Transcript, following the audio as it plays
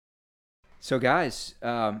So, guys,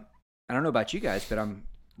 I don't know about you guys, but I'm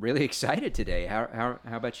really excited today. How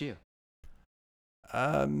about you?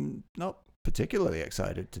 Not particularly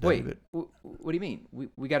excited today, Wait, but what do you mean?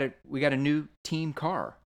 We got a new team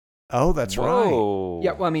car. oh, that's right. Whoa.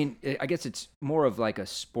 Yeah, well, I mean, I guess it's more of like a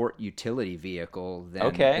sport utility vehicle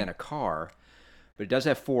Okay. than a car, but it does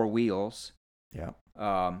have four wheels. Yeah,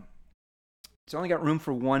 It's only got room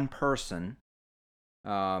for one person.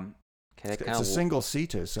 Okay, that it's kind a of single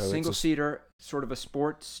seater, so Single it's seater, sort of a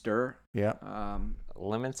sportster. yeah.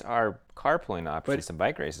 limits our carpooling options to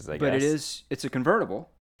bike races, I But guess. it's a convertible,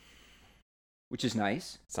 which is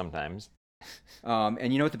nice. Sometimes.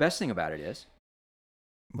 And you know what the best thing about it is?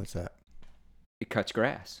 What's that? It cuts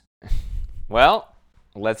grass. Well,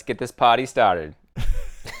 let's get this potty started.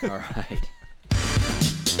 All right.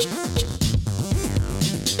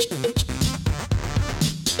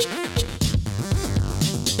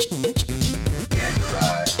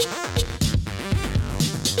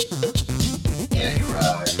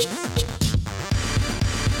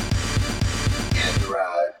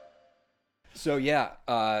 So yeah,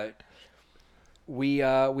 we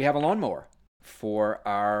have a lawnmower for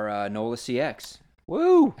our NOLA CX.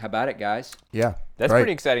 Woo! How about it, guys? Yeah, That's great.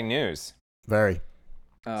 pretty exciting news. Very.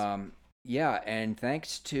 Yeah, and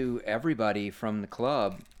thanks to everybody from the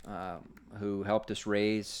club who helped us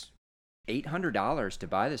raise $800 to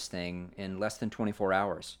buy this thing in less than 24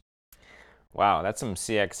 hours. Wow, that's some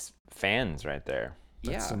CX fans right there.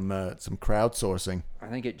 That's Yeah, some crowdsourcing. I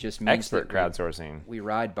think it just means Expert that crowdsourcing. we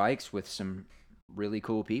ride bikes with some really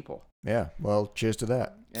cool people. Yeah. Well, cheers to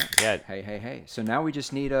that. Yeah. Yeah. Hey. So now we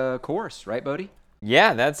just need a course, right, Boedi?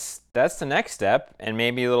 Yeah, that's the next step, and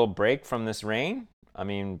maybe a little break from this rain. I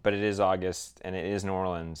mean, but it is August and it is New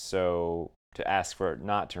Orleans, so to ask for it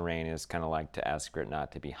not to rain is kind of like to ask for it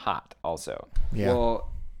not to be hot also. Yeah. Well,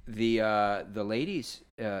 the ladies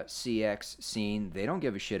CX scene, they don't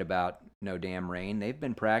give a shit about no damn rain. They've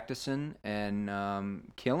been practicing and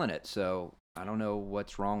killing it. So I don't know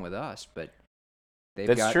what's wrong with us, but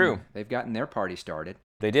That's true. They've gotten their party started.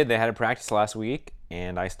 They did. They had a practice last week,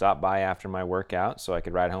 and I stopped by after my workout so I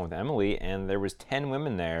could ride home with Emily, and there was 10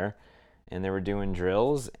 women there, and they were doing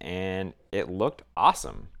drills, and it looked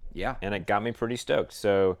awesome. Yeah. And it got me pretty stoked.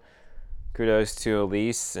 So kudos to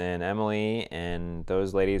Elise and Emily and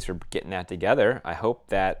those ladies for getting that together. I hope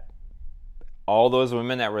that all those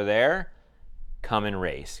women that were there come and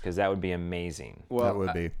race, because that would be amazing. Well, That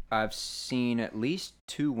would be. I've seen at least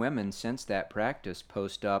two women since that practice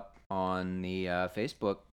post up on the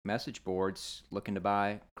Facebook message boards looking to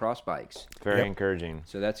buy cross bikes. Very Yep. encouraging.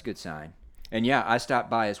 So that's a good sign. And yeah, I stopped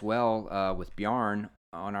by as well with Bjarn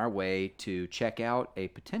on our way to check out a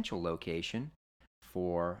potential location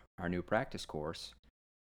for our new practice course.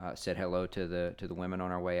 Said hello to the women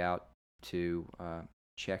on our way out to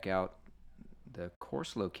check out the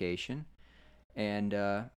course location, and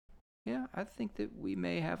yeah, I think that we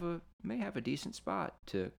may have a decent spot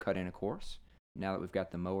to cut in a course now that we've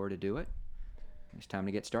got the mower to do it. It's time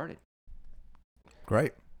to get started.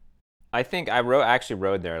 Great. I think I actually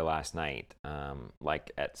rode there last night,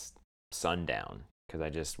 like at sundown, because I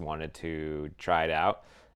just wanted to try it out.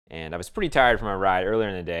 And I was pretty tired from my ride earlier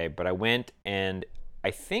in the day, but I went, and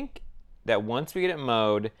I think that once we get it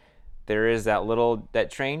mowed, there is that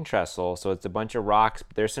train trestle, so it's a bunch of rocks,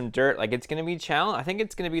 but there's some dirt. Like, it's gonna be I think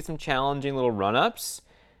it's gonna be some challenging little run-ups,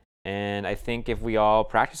 and I think if we all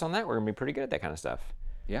practice on that, we're gonna be pretty good at that kind of stuff.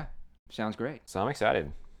 Yeah, sounds great. So I'm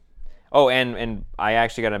excited. Oh, and I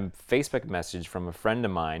actually got a Facebook message from a friend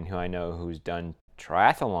of mine who I know who's done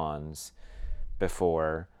triathlons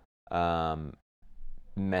before,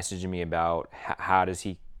 messaging me about how does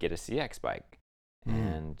he get a CX bike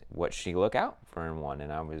and what should he look out for in one.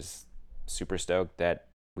 And I was super stoked that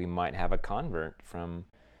we might have a convert from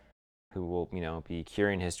who will, be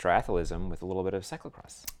curing his triathlism with a little bit of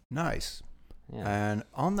cyclocross. Nice. Yeah. And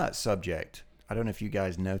on that subject, I don't know if you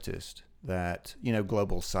guys noticed that,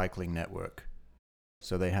 Global Cycling Network.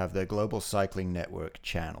 So they have their Global Cycling Network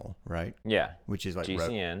channel, right? Yeah. Which is like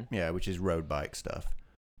GCN. which is road bike stuff.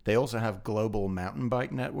 They also have Global Mountain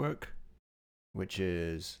Bike Network, which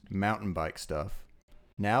is mountain bike stuff.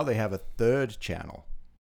 Now they have a third channel.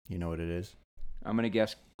 You know what it is? I'm gonna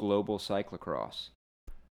guess Global Cyclocross.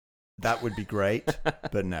 That would be great,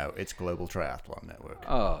 but no, it's Global Triathlon Network.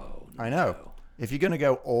 Oh, I know. no. If you're going to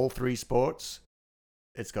go all three sports,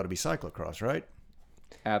 it's got to be cyclocross, right?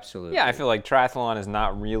 Absolutely. Yeah, I feel like triathlon is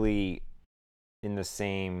not really in the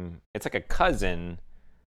same. It's like a cousin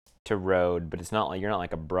to road, but it's not like you're not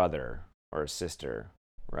like a brother or a sister,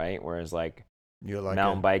 right? Whereas like You're like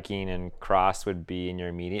mountain biking and cross would be in your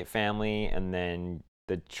immediate family, and then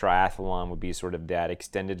the triathlon would be sort of that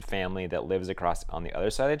extended family that lives across on the other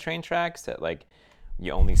side of the train tracks that like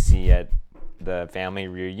you only see at the family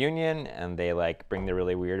reunion, and they like bring the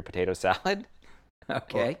really weird potato salad.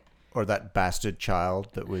 Okay. Or that bastard child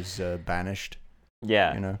that was banished.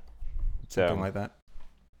 Yeah. You know, something So like that.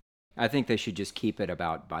 I think they should just keep it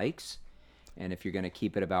about bikes. And if you're going to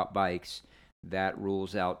keep it about bikes, that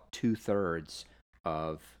rules out 2/3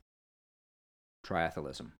 of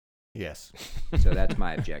triathlism. Yes. So that's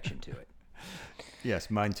my objection to it. Yes,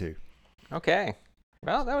 mine too. okay.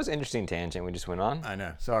 Well, that was an interesting tangent we just went on. I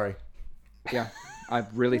know. Sorry. Yeah. I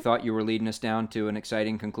really thought you were leading us down to an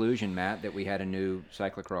exciting conclusion, Matt, that we had a new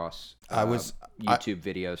cyclocross YouTube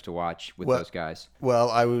videos to watch with those guys. Well,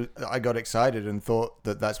 I got excited and thought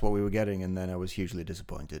that that's what we were getting, and then I was hugely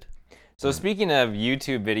disappointed. So speaking of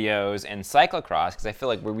YouTube videos and cyclocross, because I feel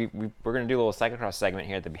like we're going to do a little cyclocross segment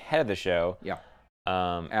here at the head of the show. Yeah.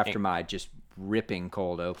 After my just ripping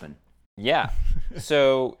cold open. Yeah.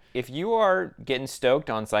 So if you are getting stoked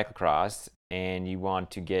on cyclocross and you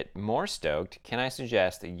want to get more stoked, can I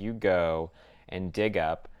suggest that you go and dig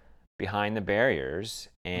up Behind the Barriers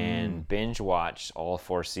and binge watch all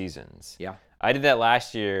 4 seasons? Yeah. I did that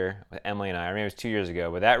last year with Emily and I. I mean, it was 2 years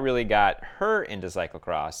ago, but that really got her into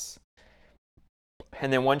cyclocross.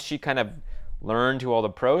 And then once she kind of learned who all the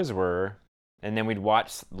pros were, and then we'd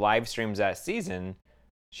watch live streams that season,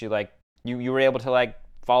 she like you were able to like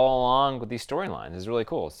follow along with these storylines. It's really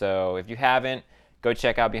cool. So if you haven't, go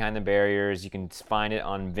check out Behind the Barriers. You can find it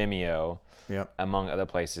on Vimeo, among other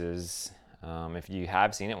places. If you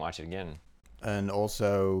have seen it, watch it again. And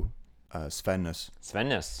also Svennes.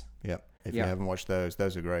 Yep. If you haven't watched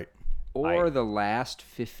those are great. Or the last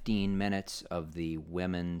 15 minutes of the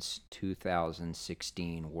women's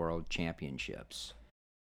 2016 World Championships.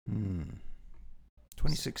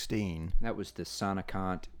 2016. That was the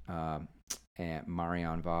Sonnequant and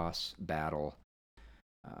Marianne Vos battle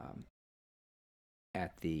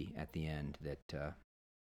at the end that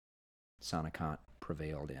Sonnequant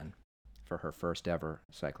prevailed in for her first ever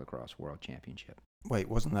cyclocross World Championship. Wait,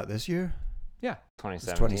 wasn't that this year? Yeah.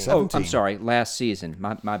 2017. 2017. Oh, I'm sorry. Last season.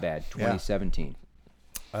 My bad. 2017.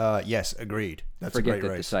 Yes, agreed. That's Forget a great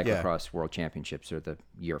that race. the cyclocross World Championships are the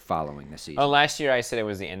year following the season. Oh, last year I said it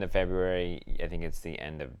was the end of February. I think it's the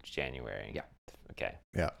end of January. Yeah. Okay.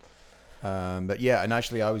 Yeah. But yeah, and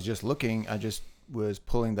actually I was just looking, I just was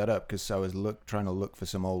pulling that up because I was trying to look for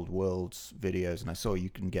some old Worlds videos, and I saw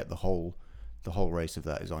you can get the whole race of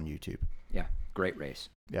that is on YouTube. Yeah, great race.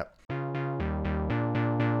 Yep.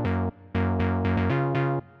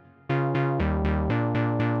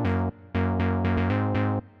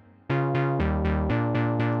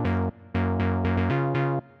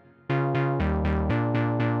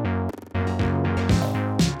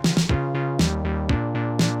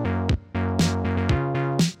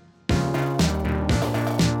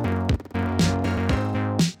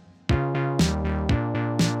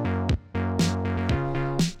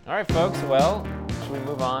 All right, folks. Well, should we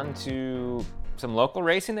move on to some local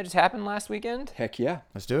racing that just happened last weekend? Heck yeah.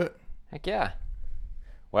 Let's do it. Heck yeah.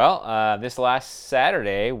 Well, this last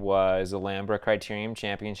Saturday was the LAMBRA Criterium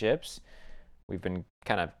Championships. We've been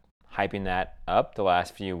kind of hyping that up the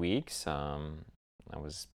last few weeks. I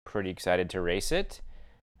was pretty excited to race it,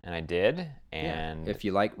 and I did. And if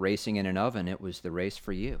you like racing in an oven, it was the race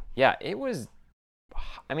for you. Yeah, it was.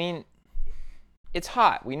 I mean, it's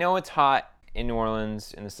hot. We know it's hot in New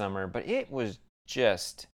Orleans in the summer, but it was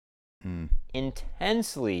just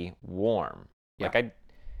intensely warm. Yeah. Like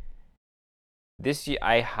this year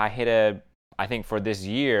I hit I think for this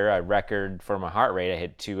year a record for my heart rate. I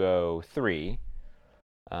hit 203.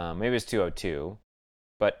 Maybe it was 202.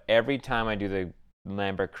 But every time I do the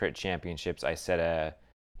LAMBRA Crit Championships, I set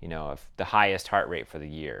the highest heart rate for the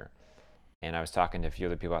year. And I was talking to a few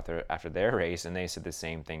other people after their race, and they said the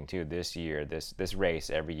same thing too. This year, this race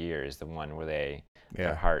every year is the one where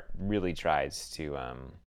their heart really tries to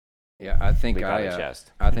I think leap out of the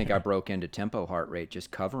chest. I think I broke into tempo heart rate just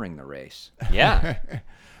covering the race. Yeah.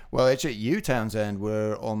 Well, actually, you, Townsend,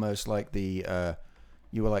 were almost like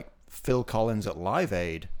you were like Phil Collins at Live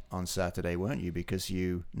Aid on Saturday, weren't you? Because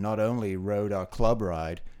you not only rode our club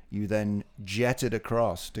ride, you then jetted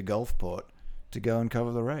across to Gulfport to go and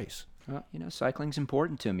cover the race. Well, cycling's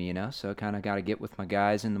important to me, so kind of got to get with my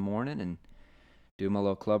guys in the morning and do my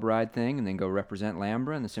little club ride thing, and then go represent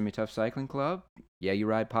Lambra and the Semi-Tough Cycling Club. Yeah, You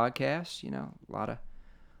Ride podcast.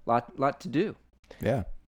 Lot to do. Yeah.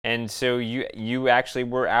 And so you actually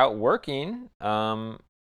were out working at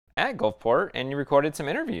Gulfport, and you recorded some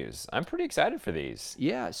interviews. I'm pretty excited for these.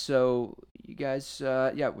 Yeah. So you guys,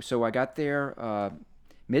 So I got there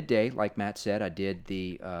midday, like Matt said. I did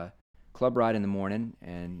the club ride in the morning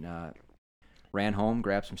and ran home,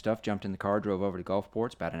 grabbed some stuff, jumped in the car, drove over to Gulfport.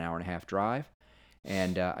 It's about an hour and a half drive.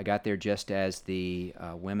 And I got there just as the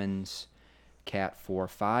women's Cat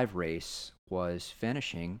 4-5 race was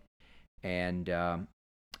finishing, and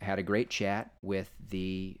had a great chat with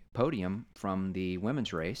the podium from the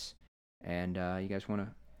women's race. And you guys want to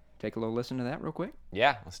take a little listen to that real quick?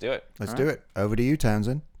 Yeah, let's do it. Let's do it. Over to you,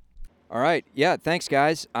 Townsend. All right. Yeah, thanks,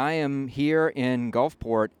 guys. I am here in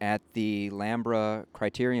Gulfport at the LAMBRA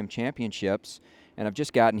Criterium Championships, and I've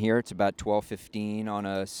just gotten here. It's about 12:15 on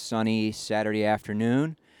a sunny Saturday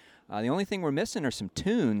afternoon. The only thing we're missing are some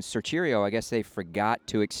tunes. Sir Cheerio, I guess they forgot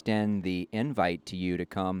to extend the invite to you to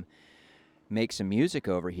come make some music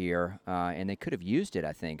over here, and they could have used it,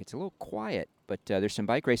 I think. It's a little quiet, but there's some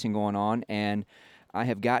bike racing going on, and I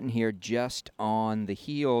have gotten here just on the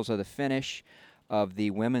heels of the finish of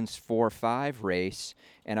the women's 4-5 race,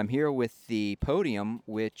 and I'm here with the podium,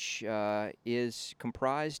 which is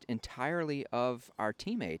comprised entirely of our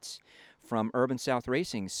teammates from Urban South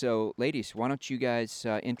Racing. So, ladies, why don't you guys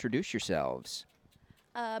introduce yourselves?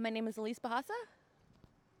 My name is Elise Bahasa.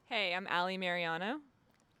 Hey, I'm Allie Mariano.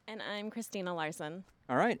 And I'm Christina Larson.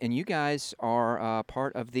 All right, and you guys are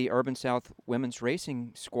part of the Urban South Women's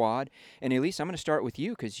Racing Squad. And Elise, I'm going to start with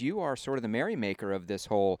you because you are sort of the merrymaker of this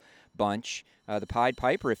whole bunch, the Pied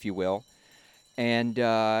Piper, if you will. And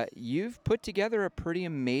you've put together a pretty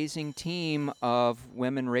amazing team of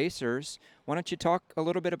women racers. Why don't you talk a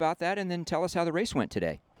little bit about that and then tell us how the race went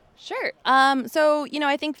today? Sure. So,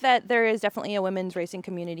 I think that there is definitely a women's racing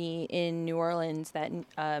community in New Orleans that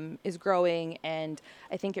is growing, and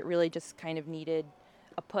I think it really just kind of needed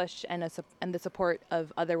a push and the support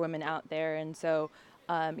of other women out there. And so,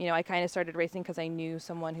 I kind of started racing because I knew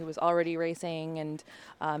someone who was already racing, and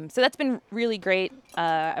so that's been really great.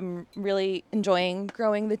 I'm really enjoying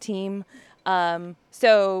growing the team.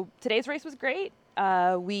 So today's race was great.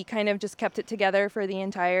 We kind of just kept it together for the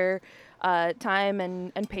entire time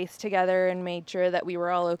and paced together and made sure that we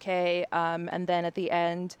were all okay. And then at the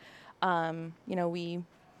end, we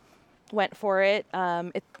went for it.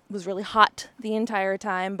 It was really hot the entire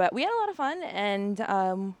time, but we had a lot of fun. And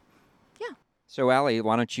yeah. So, Allie,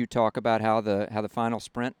 why don't you talk about how the final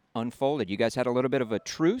sprint unfolded? You guys had a little bit of a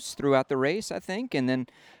truce throughout the race, I think, and then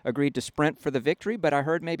agreed to sprint for the victory. But I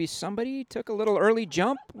heard maybe somebody took a little early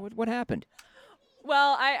jump. What happened?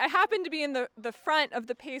 Well, I happened to be in the front of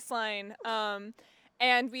the pace line,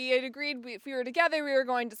 and we had agreed if we were together, we were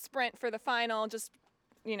going to sprint for the final, just,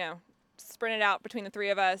 sprint it out between the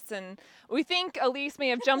three of us. And we think Elise may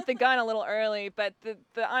have jumped the gun a little early, but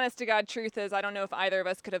the honest-to-God truth is I don't know if either of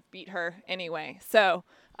us could have beat her anyway. So,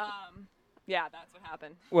 yeah, that's what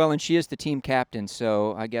happened. Well, and she is the team captain,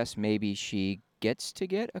 so I guess maybe she gets to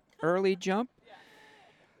get an early jump.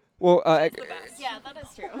 Well, Yeah, that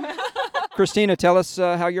is true. Christina, tell us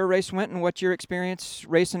how your race went and what your experience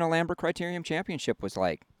racing a LAMBRA Criterium Championship was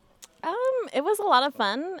like. It was a lot of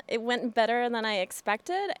fun. It went better than I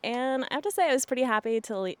expected, and I have to say I was pretty happy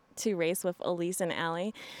to race with Elise and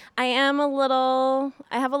Allie. I have a little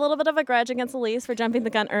bit of a grudge against Elise for jumping the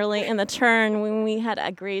gun early in the turn when we had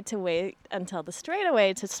agreed to wait until the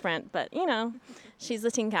straightaway to sprint, but she's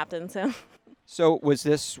the team captain, so. So was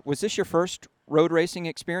this your first road racing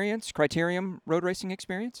experience, Criterium road racing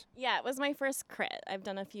experience? Yeah, it was my first crit. I've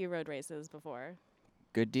done a few road races before.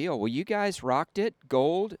 Good deal. Well, you guys rocked it.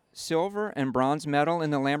 Gold, silver, and bronze medal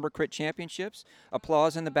in the LAMBRA Crit Championships.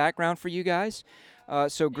 Applause in the background for you guys.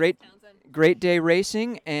 So great day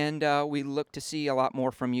racing, and we look to see a lot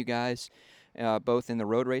more from you guys, both in the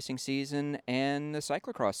road racing season and the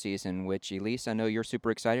cyclocross season, which, Elise, I know you're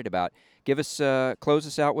super excited about. Close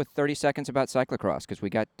us out with 30 seconds about cyclocross, because we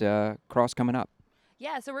got cross coming up.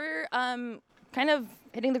 Yeah, so we're kind of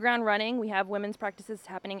hitting the ground running. We have women's practices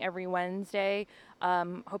happening every Wednesday,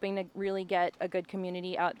 hoping to really get a good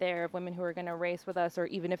community out there of women who are going to race with us, or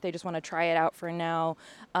even if they just want to try it out for now.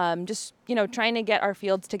 Just, trying to get our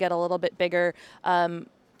fields to get a little bit bigger.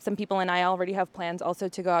 Some people and I already have plans also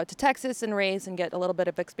to go out to Texas and race and get a little bit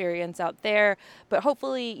of experience out there. But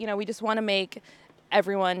hopefully, we just want to make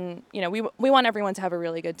everyone, we want everyone to have a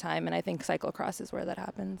really good time, and I think cyclocross is where that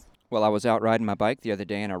happens. Well, I was out riding my bike the other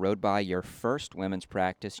day, and I rode by your first women's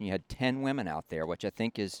practice, and you had 10 women out there, which I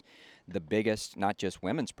think is the biggest, not just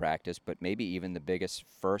women's practice, but maybe even the biggest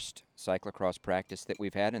first cyclocross practice that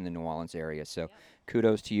we've had in the New Orleans area. So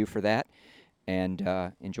kudos to you for that, and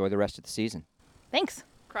enjoy the rest of the season. Thanks.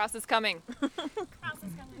 Cross is coming.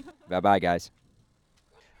 Bye-bye, guys.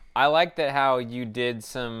 I like that how you did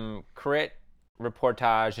some crit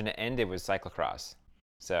reportage and it ended with cyclocross.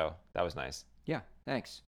 So that was nice. Yeah,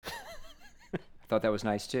 thanks. I thought that was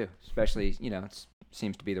nice, too, especially, it's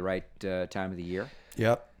seems to be the right time of the year.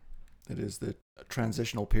 Yep. It is the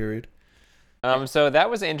transitional period. So that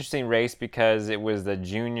was an interesting race because it was the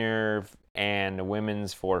junior and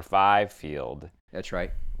women's 4-5 field. That's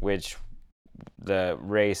right. Which the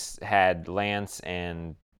race had Lance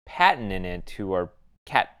and Patton in it, who are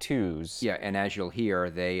Cat 2s. Yeah, and as you'll hear,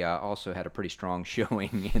 they also had a pretty strong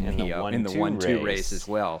showing in the 1-2 1-2 race as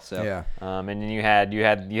well. So Yeah. And then you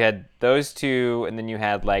had those two, and then you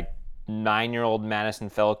had like 9-year-old Madison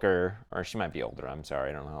Felker, or she might be older. I'm sorry,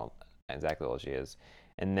 I don't know how exactly how old she is.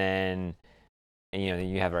 And then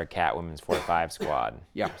you have our Cat Women's 4-5 squad.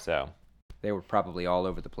 Yeah. So they were probably all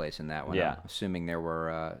over the place in that one. Yeah. I'm assuming there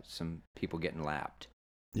were some people getting lapped.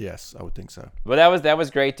 Yes, I would think so. But that was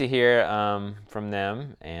great to hear from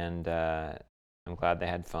them, and I'm glad they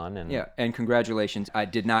had fun. And Yeah, and congratulations. I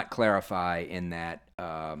did not clarify in that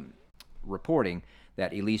reporting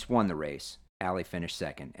that Elise won the race. Allie finished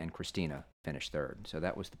second, and Christina finished third. So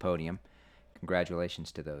that was the podium.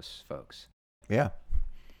 Congratulations to those folks. Yeah.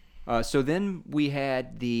 So then we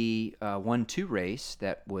had the 1-2 race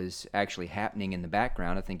that was actually happening in the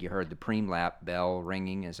background. I think you heard the preem-lap bell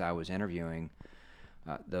ringing as I was interviewing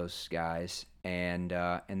those guys, and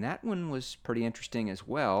that one was pretty interesting as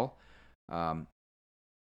well.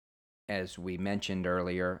 As we mentioned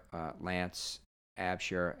earlier, Lance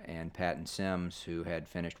Absher and Patton Sims, who had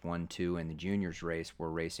finished 1-2 in the juniors race,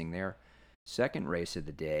 were racing their second race of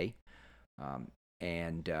the day,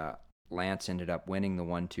 and Lance ended up winning the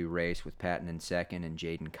 1-2 race with Patton in second and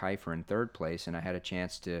Jaden Kiefer in third place, and I had a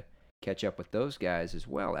chance to catch up with those guys as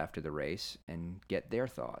well after the race and get their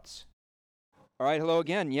thoughts. All right, hello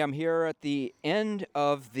again. Yeah, I'm here at the end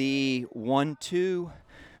of the 1-2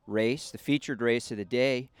 race, the featured race of the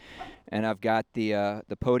day, and I've got the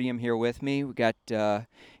podium here with me. We got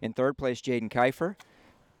in third place Jaden Kiefer.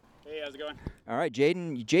 Hey, how's it going? All right,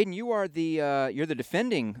 Jaden, you are you're the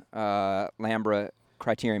defending LAMBRA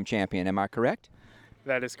Criterium champion. Am I correct?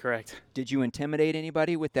 That is correct. Did you intimidate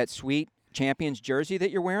anybody with that sweet champion's jersey that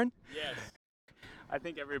you're wearing? Yes. I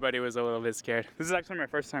think everybody was a little bit scared. This is actually my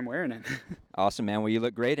first time wearing it. Awesome, man. Well, you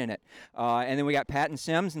look great in it. And then we got Patton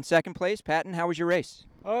Sims in second place. Patton, how was your race?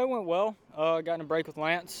 It went well. Got in a break with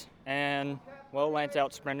Lance, and, Lance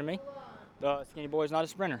out-sprinted me. The skinny boy's not a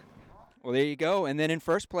sprinter. Well, there you go. And then in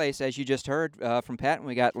first place, as you just heard from Patton,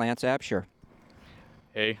 we got Lance Absher.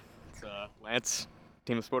 Hey, it's Lance,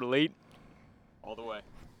 Team of Sport Elite, all the way.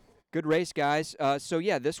 Good race, guys.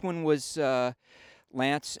 This one was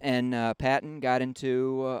Lance and Patton got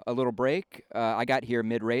into a little break. I got here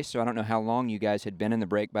mid-race, so I don't know how long you guys had been in the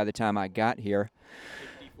break by the time I got here.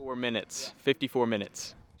 54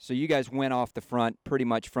 minutes. So you guys went off the front pretty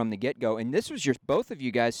much from the get-go. And this was both of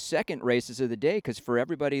you guys' second races of the day, because for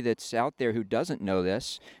everybody that's out there who doesn't know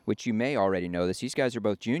this, which you may already know this, these guys are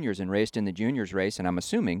both juniors and raced in the juniors race, and I'm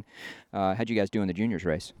assuming, how'd you guys do in the juniors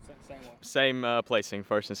race? Same placing,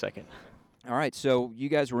 first and second. All right, so you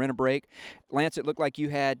guys were in a break. Lance, it looked like you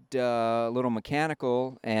had a little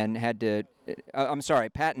mechanical and had to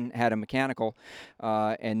Patton had a mechanical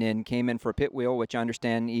and then came in for a pit wheel, which I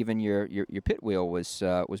understand even your pit wheel was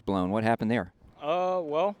blown. What happened there?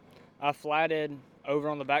 I flatted over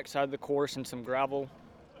on the backside of the course in some gravel,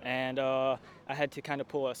 and I had to kind of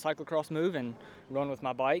pull a cyclocross move and run with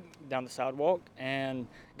my bike down the sidewalk, and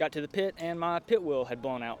got to the pit, and my pit wheel had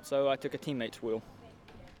blown out, so I took a teammate's wheel.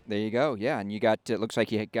 There you go. Yeah, and you got. It looks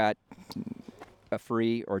like you got a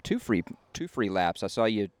free or two free laps. I saw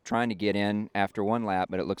you trying to get in after one lap,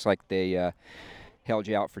 but it looks like they held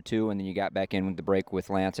you out for two, and then you got back in with the break with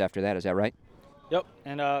Lance after that. Is that right? Yep.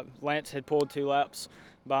 And Lance had pulled 2 laps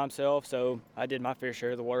by himself, so I did my fair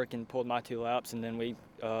share of the work and pulled my 2 laps, and then we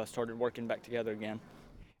started working back together again.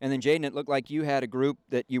 And then, Jaden, it looked like you had a group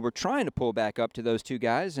that you were trying to pull back up to those 2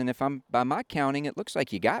 guys. And if I'm by my counting, it looks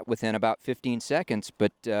like you got within about 15 seconds.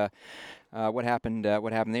 But what happened?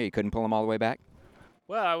 What happened there? You couldn't pull them all the way back?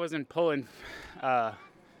 Well, I wasn't pulling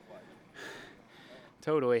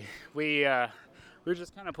totally. We were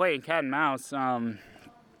just kind of playing cat and mouse. I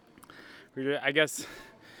guess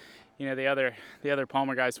the other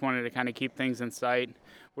Palmer guys wanted to kind of keep things in sight.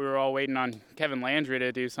 We were all waiting on Kevin Landry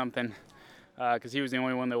to do something, because he was the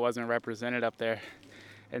only one that wasn't represented up there.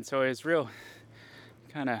 And so it was real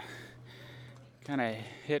kind of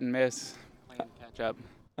hit and miss, playing catch up.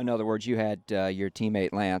 In other words, you had your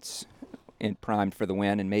teammate Lance primed for the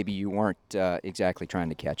win, and maybe you weren't exactly trying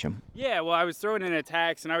to catch him. Yeah, well, I was throwing in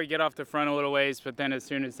attacks, and I would get off the front a little ways, but then as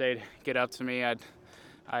soon as they'd get up to me, I'd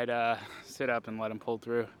sit up and let them pull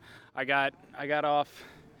through. I got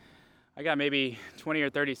maybe 20 or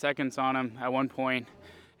 30 seconds on him at one point,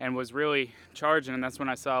 and was really charging, and that's when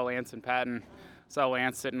I saw Lance and Patton saw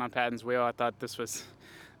Lance sitting on Patton's wheel, I thought this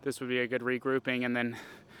would be a good regrouping, and then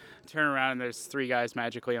turn around and there's 3 guys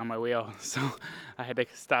magically on my wheel. So I had to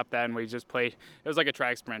stop that, and we just played. It was like a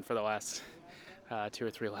track sprint for the last 2 or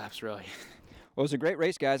 3 laps, really. Well, it was a great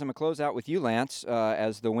race, guys. I'm going to close out with you, Lance.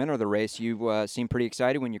 As the winner of the race, you seemed pretty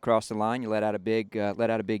excited when you crossed the line. You let out a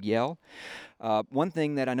big yell. One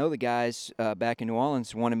thing that I know the guys back in New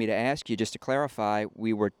Orleans wanted me to ask you, just to clarify,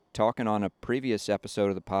 we were talking on a previous episode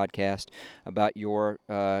of the podcast about your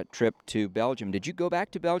trip to Belgium. Did you go back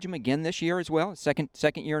to Belgium again this year as well? Second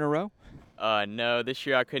year in a row? No, this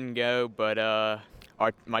year I couldn't go, but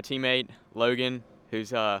my teammate, Logan,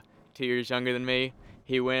 who's 2 years younger than me,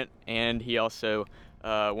 he went, and he also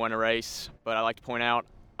won a race. But I like to point out,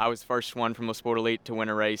 I was the first one from the Sport Elite to win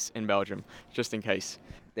a race in Belgium, just in case.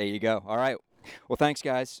 There you go. All right. Well, thanks,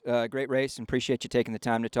 guys. Great race, and appreciate you taking the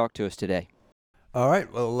time to talk to us today. All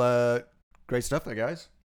right. Well, great stuff there, guys.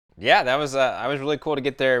 Yeah, that was really cool to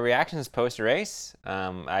get their reactions post-race.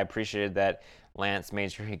 I appreciated that Lance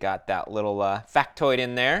made sure he got that little factoid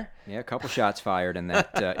in there. Yeah, a couple shots fired in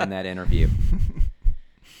that interview.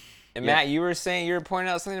 And Matt, you were pointing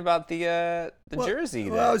out something about the jersey.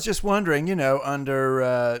 Well, I was just wondering,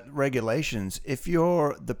 under regulations, if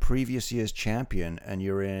you're the previous year's champion and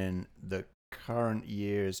you're in the current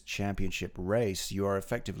year's championship race, you are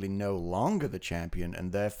effectively no longer the champion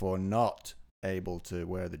and therefore not able to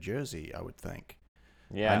wear the jersey, I would think.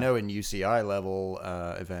 Yeah. I know in UCI level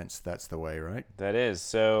events, that's the way, right? That is.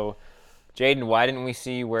 So, Jaden, why didn't we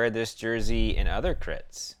see you wear this jersey in other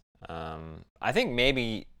crits? I think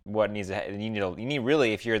maybe what needs to you need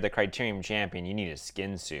really, if you're the Criterium champion, you need a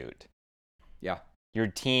skin suit. Yeah. Your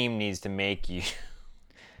team needs to make you.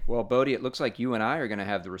 Well, Boedi, it looks like you and I are going to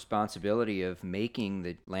have the responsibility of making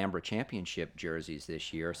the LAMBRA Championship jerseys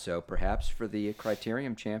this year. So perhaps for the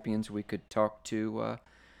Criterium champions, we could talk to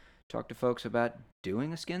folks about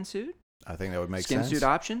doing a skin suit. I think that would make sense. Skin suit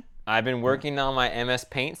option. I've been working on my MS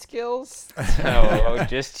Paint skills, so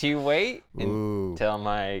just you wait until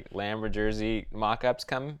my LAMBRA jersey mock-ups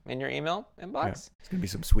come in your email inbox. Yeah, there's going to be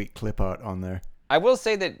some sweet clip art on there. I will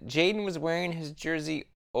say that Jaden was wearing his jersey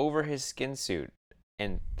over his skin suit,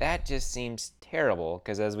 and that just seems terrible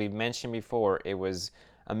because, as we've mentioned before, it was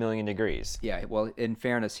 1,000,000 degrees. Yeah, well, in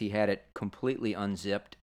fairness, he had it completely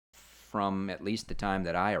unzipped from at least the time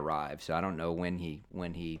that I arrived, so I don't know when he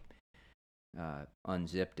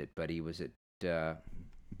unzipped it, but he was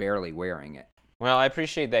barely wearing it. Well, I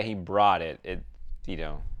appreciate that he brought it.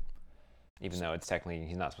 Even though it's technically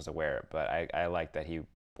he's not supposed to wear it, but I like that he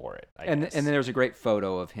wore it. And then there's a great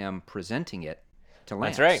photo of him presenting it to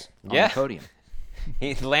Lance. That's right. On the podium.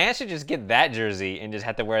 Lance should just get that jersey and just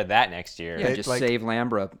have to wear that next year. Yeah, just save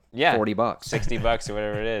LAMBRA $40, $60 or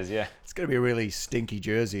whatever it is. Yeah, it's gonna be a really stinky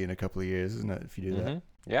jersey in a couple of years, isn't it? If you do that.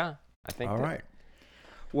 Yeah, I think. All right.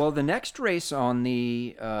 Well, the next race on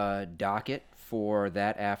the docket for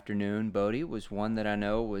that afternoon, Boedi, was one that I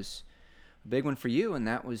know was a big one for you, and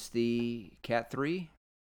that was the Cat 3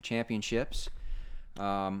 Championships.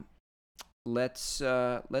 Let's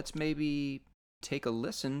maybe take a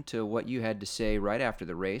listen to what you had to say right after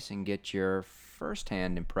the race and get your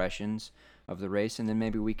first-hand impressions of the race, and then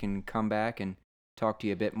maybe we can come back and talk to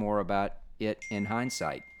you a bit more about it in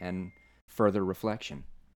hindsight and further reflection.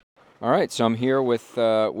 All right, so I'm here with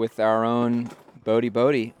our own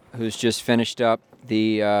Boedi, who's just finished up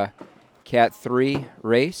the Cat 3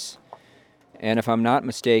 race, and if I'm not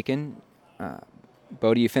mistaken,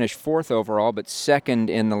 Boedi, you finished 4th overall, but 2nd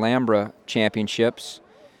in the LAMBRA Championships.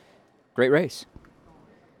 Great race.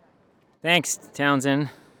 Thanks, Townsend.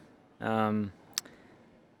 I can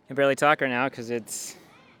barely talk right now because it's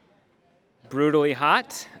brutally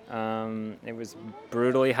hot. It was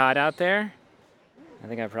brutally hot out there. I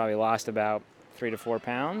think I probably lost about 3 to 4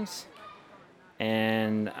 pounds.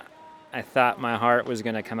 And I thought my heart was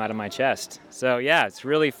going to come out of my chest. So, yeah, it's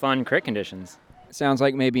really fun crit conditions. Sounds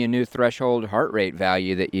like maybe a new threshold heart rate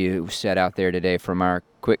value that you set out there today from our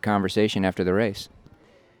quick conversation after the race.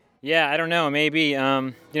 Yeah, I don't know. Maybe,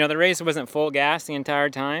 the race wasn't full gas the entire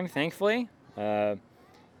time, thankfully.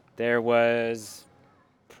 There was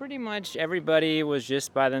pretty much everybody was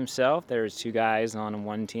just by themselves. There was 2 guys on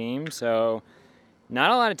one team, so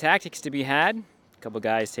not a lot of tactics to be had. A couple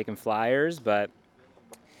guys taking flyers, but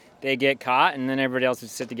they get caught, and then everybody else would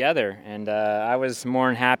sit together. And I was more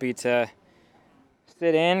than happy to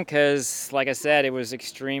sit in because, like I said, it was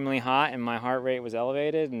extremely hot, and my heart rate was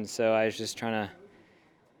elevated, and so I was just trying to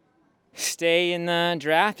stay in the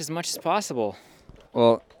draft as much as possible.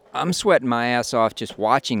 Well, I'm sweating my ass off just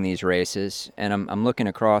watching these races, and I'm looking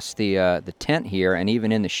across the tent here, and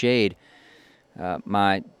even in the shade,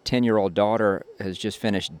 My 10-year-old daughter has just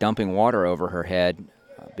finished dumping water over her head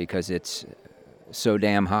because it's so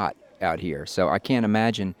damn hot out here. So I can't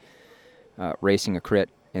imagine racing a crit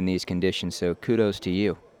in these conditions. So kudos to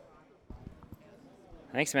you.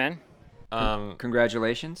 Thanks, man.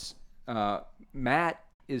 Congratulations. Matt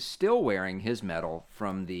is still wearing his medal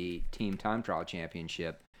from the Team Time Trial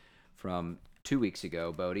Championship from 2 weeks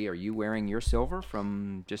ago. Boedi, are you wearing your silver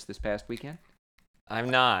from just this past weekend? I'm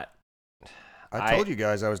not. I told you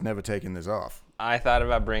guys I was never taking this off. I thought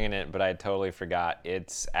about bringing it, but I totally forgot.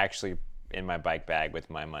 It's actually in my bike bag with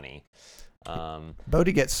my money.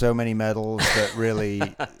 Boedi gets so many medals that really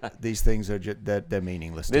these things are they're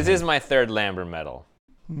meaningless. This is my third Lambra medal.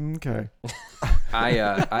 Okay.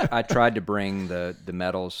 I tried to bring the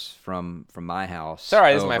medals from my house.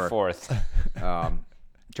 Sorry, this is my fourth.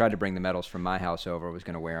 Tried to bring the medals from my house over. I was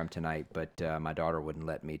going to wear them tonight, but my daughter wouldn't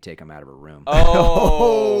let me take them out of her room.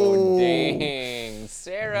 Oh, dang.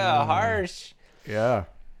 Sarah, harsh. Yeah.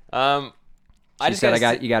 She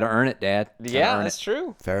said, you got to earn it, Dad. Yeah, that's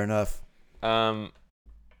true. Fair enough.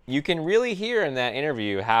 You can really hear in that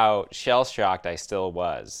interview how shell-shocked I still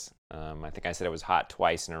was. I think I said it was hot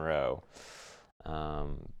twice in a row.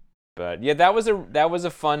 But yeah, that was a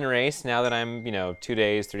fun race. Now that I'm 3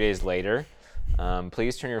 days later.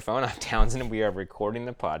 Please turn your phone off, Townsend. We are recording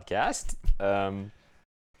the podcast.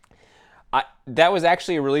 That was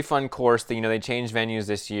actually a really fun course. They changed venues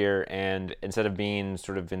this year, and instead of being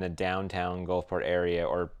sort of in the downtown Gulfport area,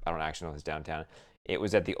 or I don't actually know if it's downtown, it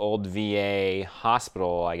was at the old VA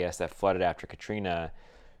hospital, I guess, that flooded after Katrina.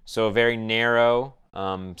 So a very narrow,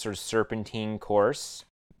 sort of serpentine course.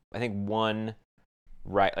 I think one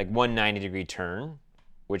 90-degree turn,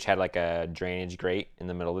 which had like a drainage grate in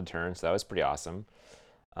the middle of the turn, so that was pretty awesome.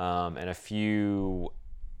 And a few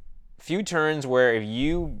turns where if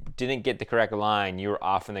you didn't get the correct line, you were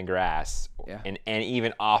off in the grass, and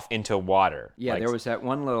even off into water. Yeah, there was that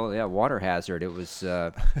one little water hazard. It was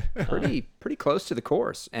pretty close to the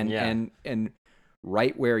course, and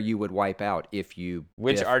right where you would wipe out if you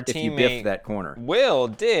biffed that corner. Will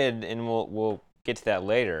did, and we'll get to that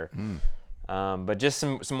later. But just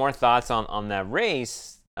some more thoughts on that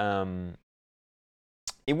race.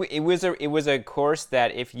 It was a course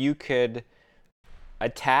that if you could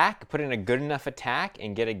put in a good enough attack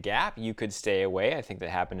and get a gap, you could stay away. I think that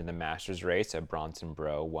happened in the Masters race. Bronson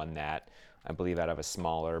Bro won that, I believe, out of a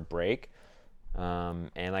smaller break. And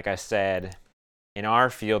like I said, in our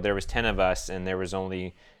field there was 10 of us, and there was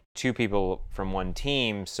only 2 people from one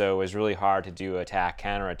team, so it was really hard to do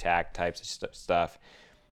counterattack types of stuff.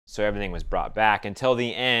 So everything was brought back until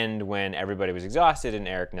the end when everybody was exhausted and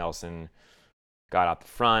Eric Nelson got out the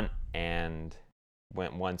front, and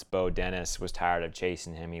once Bo Dennis was tired of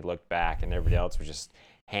chasing him, he looked back and everybody else was just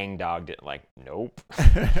hangdogged it like, nope.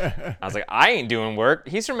 I was like, I ain't doing work.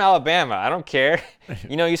 He's from Alabama. I don't care.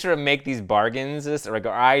 You sort of make these bargains, or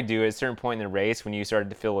I do at a certain point in the race when you started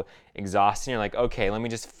to feel exhausted. You're like, okay, let me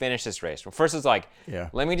just finish this race. Well, first it's like,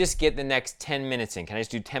 let me just get the next 10 minutes in. Can I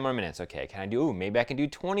just do 10 more minutes? Okay, maybe I can do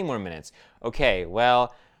 20 more minutes. Okay,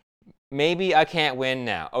 well, maybe I can't win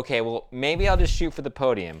now. Okay, well, maybe I'll just shoot for the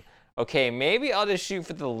podium. Okay, maybe I'll just shoot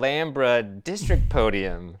for the Lambra district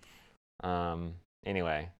podium.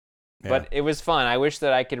 Anyway, but it was fun. I wish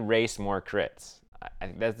that I could race more crits. I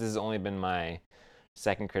think this has only been my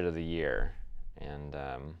second crit of the year, and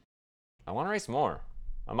I want to race more.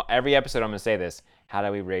 Every episode I'm going to say this. How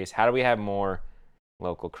do we race? How do we have more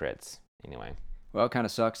local crits? Anyway. Well, it kind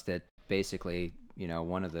of sucks that basically,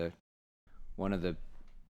 one of the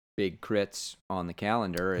big crits on the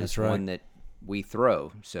calendar is one that we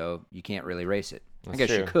throw, so you can't really race it. That's I guess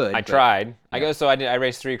true. you could. I tried. Yeah. I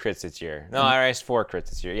raced 3 crits this year. No, I raced 4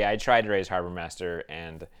 crits this year. Yeah, I tried to race Harbor Master,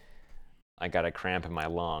 and I got a cramp in my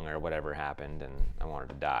lung or whatever happened, and I wanted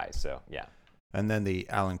to die. So yeah. And then the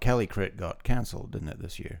Alan Kelly crit got canceled, didn't it,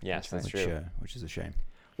 this year? Yes, that's true. Which is a shame.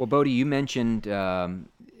 Well, Boedi, you mentioned the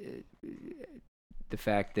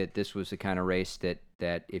fact that this was the kind of race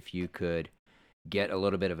that if you could get a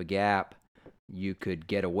little bit of a gap, you could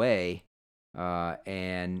get away.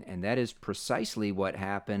 And that is precisely what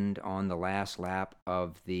happened on the last lap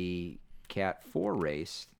of the Cat 4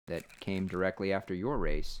 race that came directly after your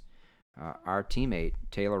race. Our teammate,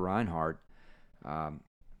 Taylor Reinhardt,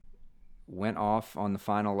 went off on the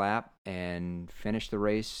final lap and finished the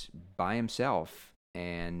race by himself.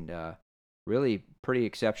 And really pretty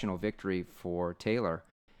exceptional victory for Taylor.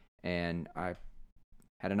 And I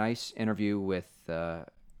had a nice interview with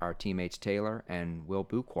our teammates Taylor and Will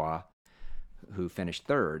Buquois, who finished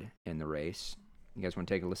 3rd in the race. You guys want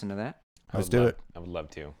to take a listen to that? Let's do it. I would love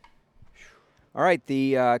to. All right,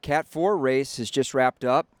 the Cat 4 race has just wrapped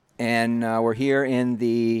up, and we're here in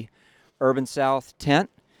the Urban South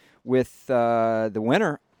tent with the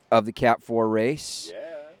winner of the Cat 4 race,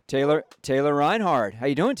 Taylor Reinhard. How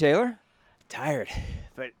you doing, Taylor? Tired,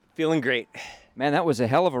 but feeling great. Man, that was a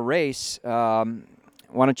hell of a race.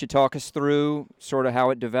 Why don't you talk us through sort of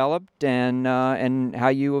how it developed and how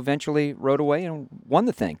you eventually rode away and won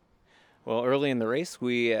the thing? Well, early in the race,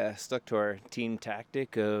 we stuck to our team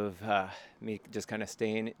tactic of me just kind of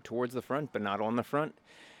staying towards the front, but not on the front,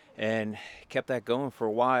 and kept that going for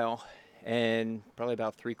a while. And probably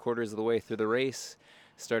about 3/4 of the way through the race,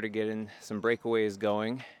 started getting some breakaways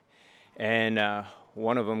going, and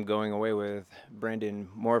one of them going away with Brandon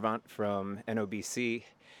Morvant from NOBC.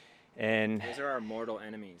 And Those are our mortal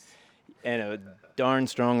enemies. And a darn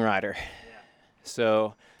strong rider. Yeah.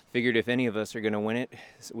 So figured if any of us are going to win it,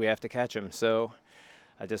 we have to catch him. So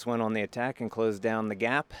I just went on the attack and closed down the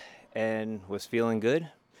gap and was feeling good.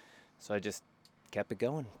 So I just kept it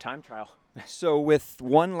going. Time trial. So with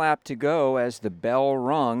 1 lap to go, as the bell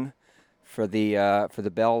rung for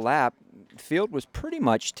the bell lap, the field was pretty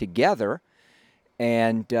much together.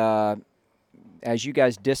 And as you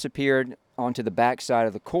guys disappeared onto the backside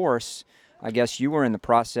of the course, I guess you were in the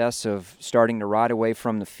process of starting to ride away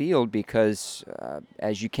from the field because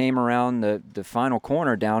as you came around the final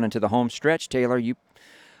corner down into the home stretch, Taylor, you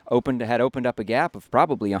had opened up a gap of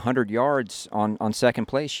probably 100 yards on second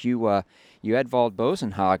place. You had Wald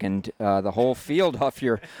Bosenhagen the whole field off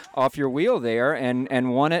your wheel there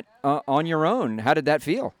and won it on your own. How did that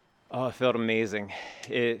feel? Oh, it felt amazing.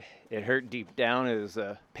 It hurt deep down. It was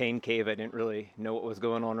a pain cave. I didn't really know what was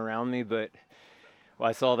going on around me, but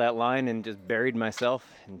I saw that line and just buried myself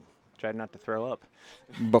and tried not to throw up.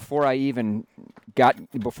 Before you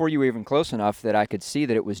were even close enough that I could see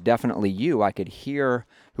that it was definitely you, I could hear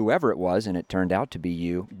whoever it was, and it turned out to be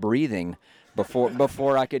you, breathing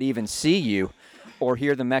before I could even see you or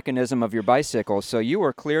hear the mechanism of your bicycle. So you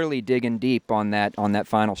were clearly digging deep on that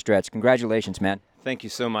final stretch. Congratulations, man. Thank you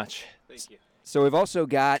so much. Thank you. So we've also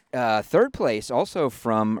got third place, also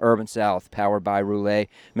from Urban South, powered by Roulet,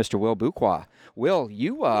 Mr. Will Buqua. Will,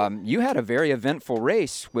 you had a very eventful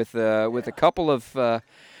race with a couple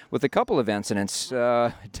of incidents.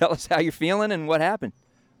 Tell us how you're feeling and what happened.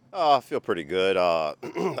 I feel pretty good.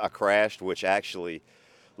 I crashed, which actually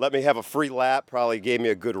let me have a free lap. Probably gave me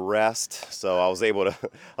a good rest, so I was able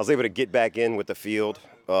to get back in with the field.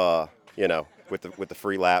 With the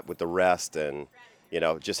free lap, with the rest, and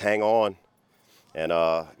just hang on. And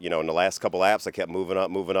in the last couple laps, I kept moving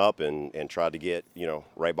up, and tried to get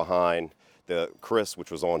right behind the Chris,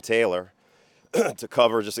 which was on Taylor, to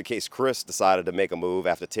cover just in case Chris decided to make a move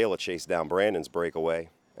after Taylor chased down Brandon's breakaway.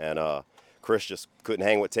 And Chris just couldn't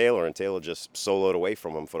hang with Taylor, and Taylor just soloed away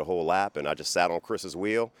from him for the whole lap. And I just sat on Chris's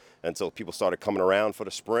wheel until people started coming around for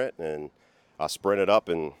the sprint, and I sprinted up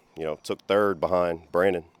and took third behind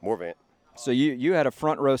Brandon Morvant. So you had a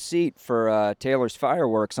front row seat for Taylor's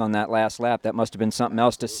fireworks on that last lap. That must have been something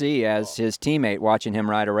else to see as his teammate watching him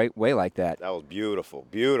ride away like that. That was beautiful,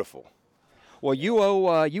 beautiful. Well, you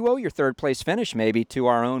owe your third place finish maybe to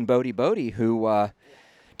our own Boedi, who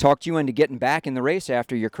talked you into getting back in the race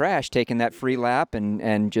after your crash, taking that free lap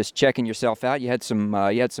and just checking yourself out. You had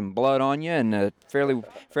some blood on you and a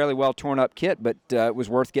fairly well torn up kit, but it was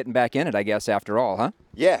worth getting back in it, I guess, after all, huh?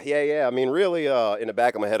 Yeah. I mean, really, in the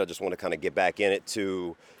back of my head, I just want to kind of get back in it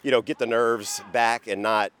to, get the nerves back and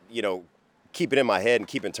not, keep it in my head and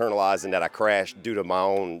keep internalizing that I crashed due to my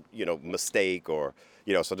own, mistake or,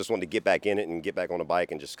 so I just wanted to get back in it and get back on the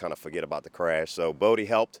bike and just kind of forget about the crash. So Boedi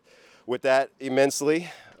helped with that immensely.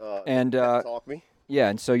 And talk me. Yeah,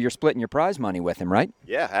 and so you're splitting your prize money with him, right?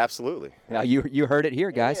 Yeah, absolutely. Now you heard it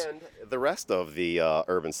here, guys. And the rest of the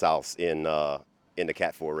Urban Souths in the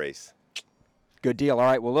Cat 4 race. Good deal. All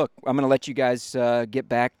right, well, look, I'm going to let you guys get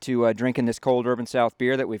back to drinking this cold Urban South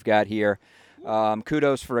beer that we've got here.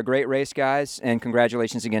 Kudos for a great race, guys, and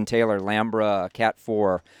congratulations again, Taylor, LAMBRA Cat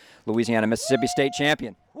 4, Louisiana, Mississippi State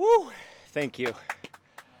champion. Woo! Thank you.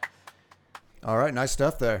 All right, nice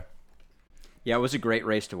stuff there. Yeah, it was a great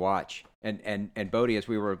race to watch. And Boedi, as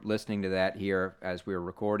we were listening to that here, as we were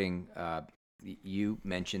recording, you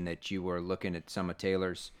mentioned that you were looking at some of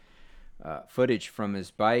Taylor's footage from his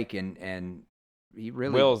bike, and he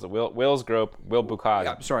really Will's Buqa's Will's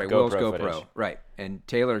GoPro, footage. right? And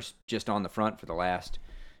Taylor's just on the front for the last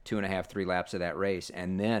 2.5, 3 laps of that race,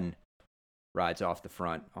 and then rides off the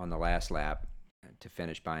front on the last lap to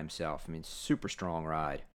finish by himself. I mean, super strong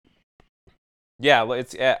ride. Yeah,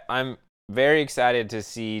 I'm very excited to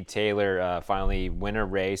see Taylor finally win a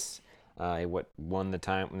race. Won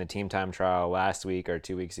the team time trial last week or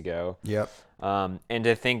 2 weeks ago. Yep. And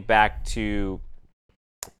to think back to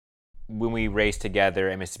when we raced together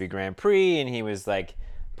at Mississippi Grand Prix, and he was like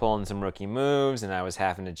pulling some rookie moves, and I was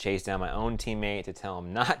having to chase down my own teammate to tell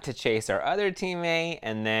him not to chase our other teammate.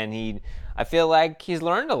 And then I feel like he's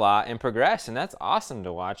learned a lot and progressed, and that's awesome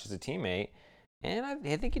to watch as a teammate. And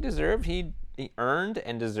I think he earned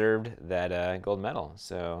and deserved that gold medal.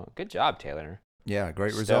 So good job, Taylor. Yeah,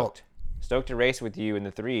 great result. Stoked to race with you in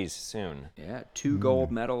the threes soon. Yeah, 2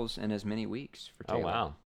 gold medals in as many weeks for Taylor. Oh,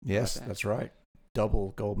 wow. Yes, that's right.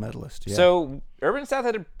 Double gold medalist. Yeah. So Urban South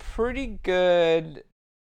had a pretty good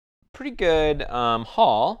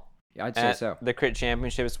haul. Yeah, I'd say at so. The Crit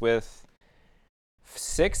Championships with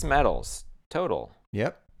 6 medals total.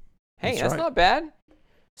 Yep. Hey, that's not bad.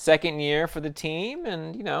 Second year for the team,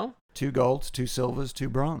 and 2 golds, 2 silvers, 2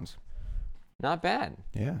 bronze. Not bad.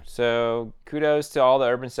 Yeah. So kudos to all the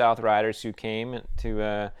Urban South riders who came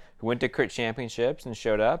who went to Crit Championships and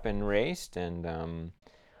showed up and raced, and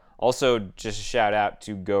also just a shout out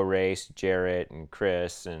to Go Race, Jarrett and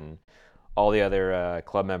Chris and all the other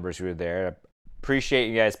club members who were there. Appreciate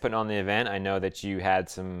you guys putting on the event. I know that you had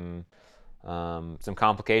some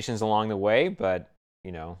complications along the way, but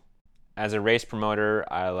as a race promoter,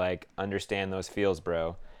 I understand those feels,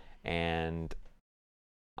 bro, and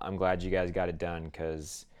I'm glad you guys got it done,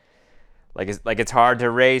 because it's hard to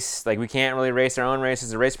race. We can't really race our own races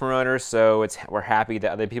as a race promoter, so we're happy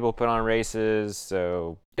that other people put on races.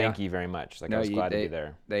 So thank you very much. I was glad to be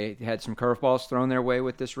there. They had some curveballs thrown their way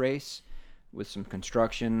with this race, with some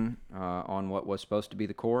construction on what was supposed to be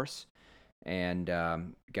the course, and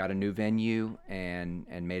got a new venue and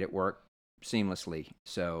made it work seamlessly.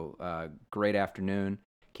 So great afternoon.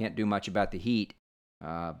 Can't do much about the heat,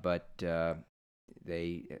 but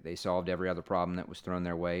they solved every other problem that was thrown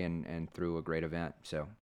their way and threw a great event. So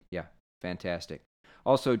yeah, fantastic.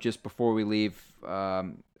 Also, just before we leave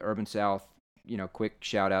Urban South, quick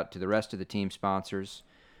shout out to the rest of the team sponsors: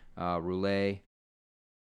 Roulet,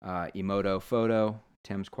 Emoto Photo,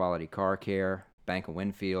 Thames Quality Car Care, Bank of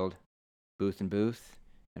Winfield, Booth and Booth,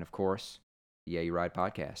 and of course, the Yeah You Ride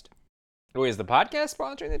podcast. Wait, is the podcast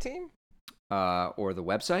sponsoring the team? Or the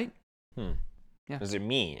website? Yeah. Is it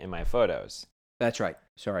me in my photos? That's right.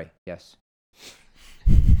 Sorry. Yes.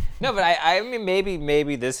 No, but I mean,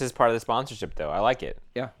 maybe this is part of the sponsorship, though. I like it.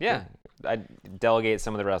 Yeah. Yeah. I delegate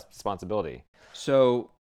some of the responsibility. So,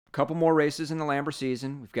 a couple more races in the LAMBRA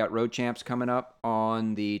season. We've got Road Champs coming up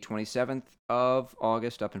on the 27th of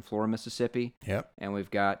August up in Flora, Mississippi. Yep. And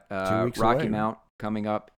we've got 2 weeks Rocky away. Mount coming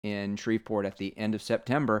up in Shreveport at the end of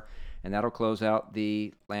September, and that'll close out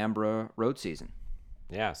the LAMBRA road season.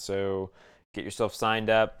 Yeah, so get yourself signed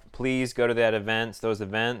up. Please go to those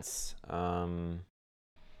events.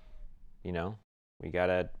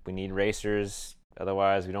 We need racers.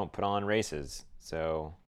 Otherwise, we don't put on races.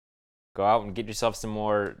 So go out and get yourself some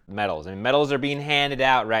more medals. I mean, medals are being handed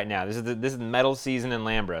out right now. This is the medal season in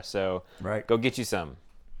LAMBRA. So go get you some.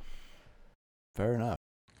 Fair enough.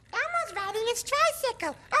 Elmo's riding his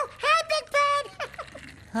tricycle. Oh, hi, Big Bird.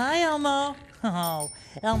 Hi, Elmo. Oh,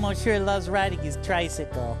 Elmo sure loves riding his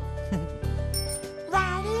tricycle.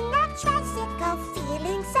 Riding a tricycle,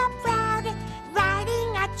 feeling so proud.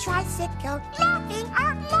 Riding a tricycle, laughing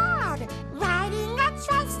out loud. Riding a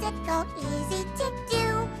tricycle, easy to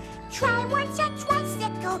do. Try once a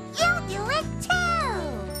tricycle, you'll do it too.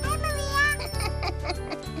 Hi, Maria.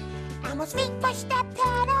 Elmo's feet push the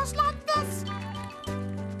pedals like this,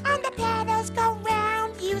 and the pedals go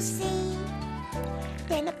round, you see.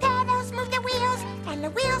 Then the pedals move the wheels, and the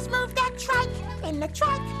wheels move the trike, and the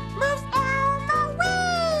trike moves Elmo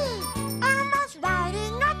Wee. Elmo's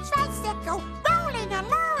riding a tricycle, rolling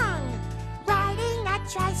along. Riding a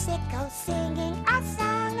tricycle, singing a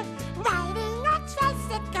song. Riding a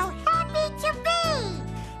tricycle, happy to be.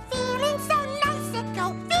 Feeling so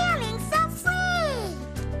nice-icle, feeling so free.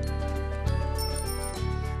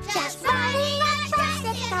 Just riding a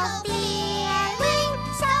tricycle, feeling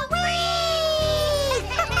so free.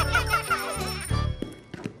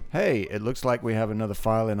 Hey, it looks like we have another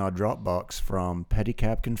file in our Dropbox from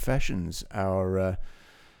Pedicab Confessions, our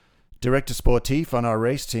director sportif on our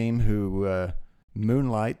race team who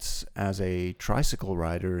moonlights as a tricycle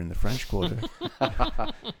rider in the French Quarter,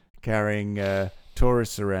 carrying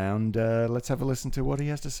tourists around. Let's have a listen to what he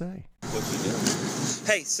has to say.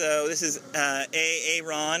 Hey, so this is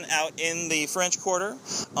Aaron out in the French Quarter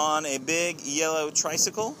on a big yellow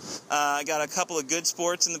tricycle. I got a couple of good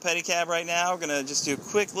sports in the pedicab right now. We're going to just do a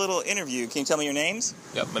quick little interview. Can you tell me your names?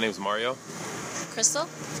 Yep, my name's Mario. Crystal.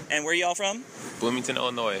 And where are y'all from? Bloomington,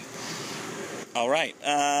 Illinois. All right.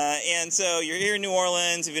 And so you're here in New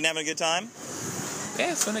Orleans. Have you been having a good time?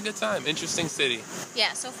 Yeah, it's been a good time. Interesting city.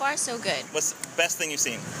 Yeah, so far so good. What's the best thing you've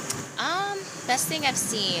seen? best thing I've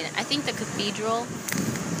seen, I think the cathedral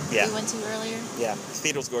we went to earlier. Yeah,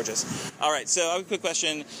 cathedral's gorgeous. All right, so I have a quick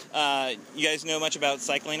question. You guys know much about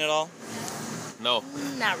cycling at all? No.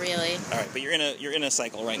 Not really. All right, but you're in a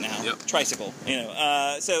cycle right now. Yep. Tricycle.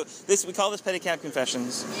 So we call this Pedicab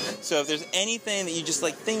Confessions. So if there's anything that you just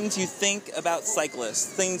like, things you think about cyclists,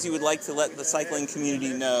 things you would like to let the cycling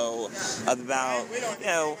community know about,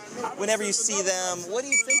 whenever you see them, what do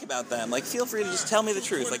you think about them? Like, feel free to just tell me the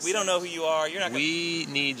truth. Like, we don't know who you are. You're not. We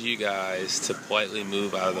need you guys to politely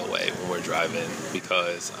move out of the way when we're driving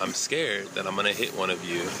because I'm scared that I'm gonna hit one of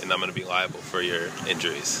you and I'm gonna be liable for your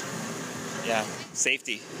injuries. Yeah,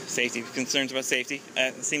 safety, concerns about safety.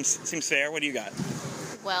 Seems fair. What do you got?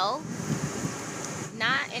 Well,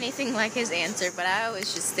 not anything like his answer, but I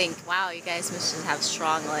always just think, wow, you guys must have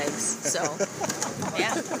strong legs. So,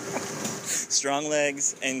 yeah. Strong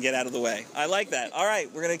legs and get out of the way. I like that. All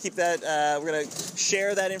right, we're gonna keep that. We're gonna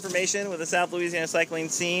share that information with the South Louisiana cycling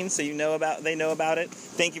scene, so they know about it.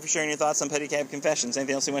 Thank you for sharing your thoughts on Pedicab Confessions.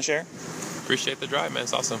 Anything else you want to share? Appreciate the drive, man.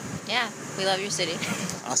 It's awesome. Yeah, we love your city.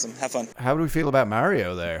 Awesome. Have fun. How do we feel about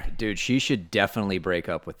Mario there? Dude, she should definitely break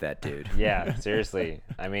up with that dude. Yeah, seriously.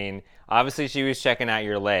 I mean, obviously she was checking out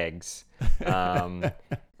your legs.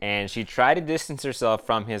 And she tried to distance herself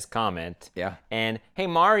from his comment. Yeah. And, hey,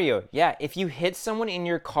 Mario, yeah, if you hit someone in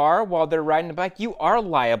your car while they're riding a bike, you are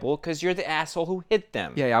liable because you're the asshole who hit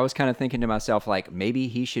them. Yeah, I was kind of thinking to myself, like, maybe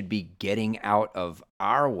he should be getting out of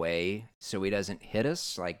our way so he doesn't hit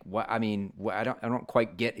us. Like, what? I mean, I don't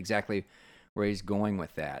quite get exactly where he's going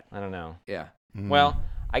with that. I don't know. Yeah. Well,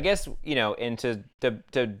 I guess, and to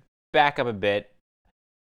back up a bit,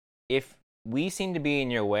 if we seem to be in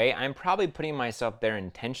your way, I'm probably putting myself there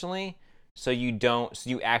intentionally so you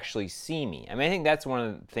actually see me. I mean, I think that's one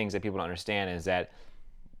of the things that people don't understand is that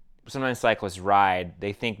sometimes cyclists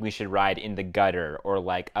they think we should ride in the gutter or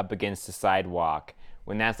like up against the sidewalk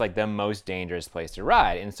when that's like the most dangerous place to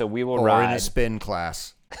ride. And so we will ride. Or in a spin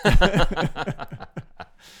class.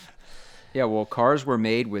 Yeah, well, cars were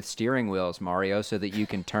made with steering wheels, Mario, so that you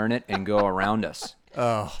can turn it and go around us.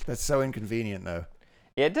 Oh, that's so inconvenient, though.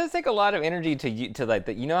 Yeah, it does take a lot of energy to like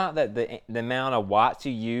that. You know how that the amount of watts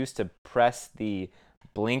you use to press the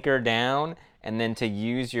blinker down, and then to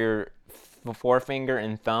use your forefinger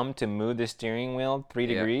and thumb to move the steering wheel 3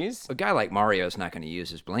 degrees. A guy like Mario's not going to use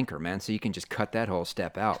his blinker, man. So you can just cut that whole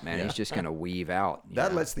step out, man. Yeah. He's just going to weave out.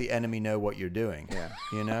 That lets the enemy know what you're doing. Yeah.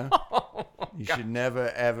 You know? You should never,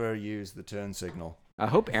 ever use the turn signal. I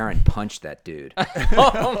hope Aaron punched that dude.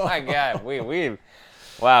 Oh my God, we really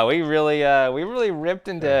ripped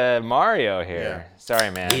into Mario here. Yeah. Sorry,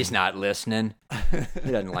 man. He's not listening.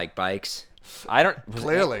 He doesn't like bikes.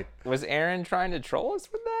 Clearly. Was Aaron trying to troll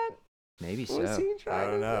us with that? Maybe so. I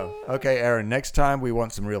don't know. Okay, Aaron, next time we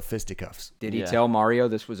want some real fisticuffs. Did he tell Mario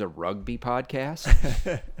this was a rugby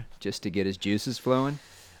podcast? Just to get his juices flowing?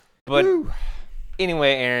 But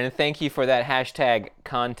anyway, Aaron, thank you for that hashtag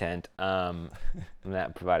content.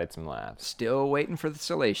 That provided some laughs. Still waiting for the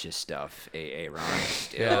salacious stuff, Ron.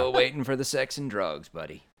 Still waiting for the sex and drugs,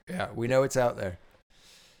 buddy. Yeah, we know it's out there.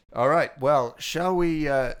 All right, well, shall we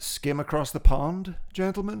skim across the pond,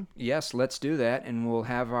 gentlemen? Yes, let's do that, and we'll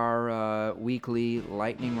have our weekly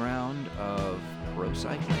lightning round of pro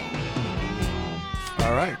cycling.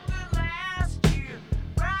 All right.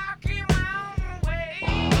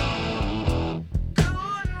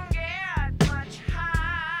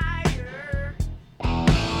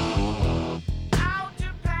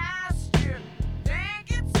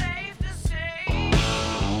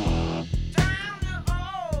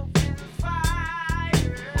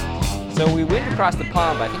 So we went across the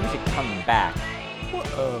pond, but I think we should come back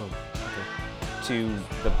to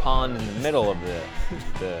the pond in the middle of the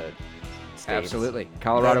States. Absolutely.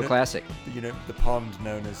 Colorado Classic. You know, the pond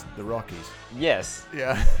known as the Rockies. Yes.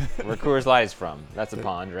 Yeah. Where Coors Light is from. That's a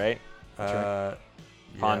pond, right?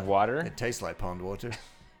 Pond water? It tastes like pond water.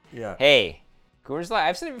 Yeah. Hey, Coors Light.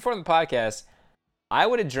 I've said it before in the podcast. I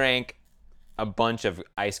would have drank a bunch of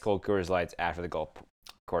ice cold Coors Lights after the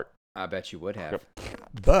Gulfport. I bet you would have.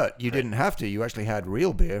 But you didn't have to. You actually had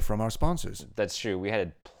real beer from our sponsors. That's true. We had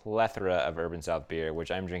a plethora of Urban South beer, which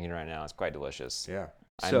I'm drinking right now. It's quite delicious. Yeah.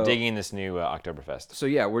 I'm digging this new Oktoberfest. So,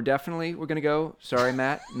 yeah, we're going to go. Sorry,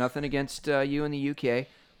 Matt. Nothing against you in the UK.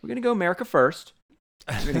 We're going to go America first.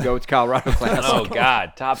 We're going to go with Colorado Classic. Oh,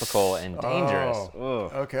 God. Topical and dangerous.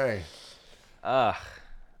 Oh, okay. All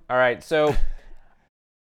right. So,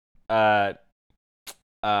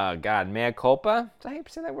 God, mea culpa? Is that how you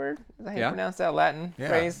say that word? Is that how you pronounce that Latin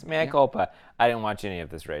phrase? Mea culpa. I didn't watch any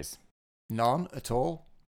of this race. None at all?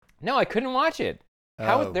 No, I couldn't watch it.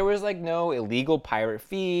 There was like no illegal pirate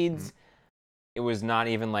feeds. It was not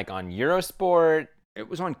even like on Eurosport. It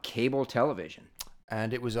was on cable television.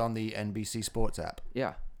 And it was on the NBC Sports app.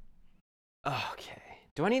 Yeah. Okay.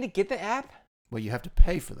 Do I need to get the app? Well, you have to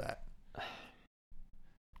pay for that. This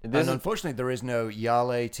And is- unfortunately, there is no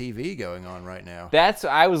Yale TV going on right now.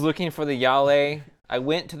 I was looking for the Yale. I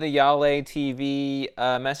went to the Yale TV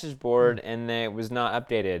message board, and it was not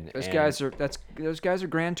updated. Those guys are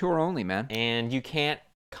Grand Tour only, man. And you can't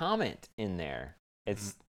comment in there.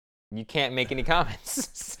 You can't make any comments.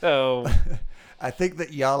 So I think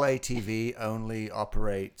that Yale TV only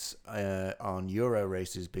operates on Euro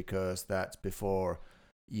races because that's before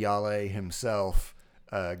Yale himself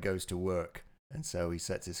goes to work. And so he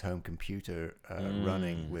sets his home computer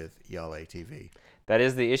running with Yale TV. that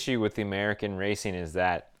is the issue with the American racing, is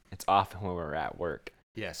that it's often when we're at work.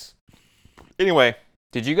 Yes. Anyway,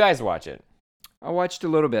 did you guys watch it? I watched a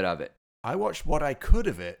little bit of it. I watched what I could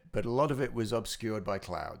of it, but a lot of it was obscured by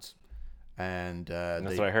clouds. And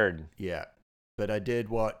that's what I heard. Yeah. But I did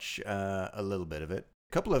watch a little bit of it.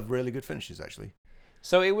 A couple of really good finishes, actually.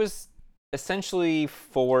 So it was essentially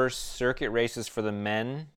 4 circuit races for the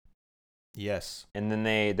men. Yes. And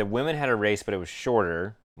then the women had a race, but it was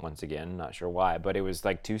shorter. Once again, not sure why, but it was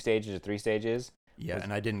like 2 stages or 3 stages. Yeah,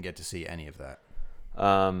 and I didn't get to see any of that.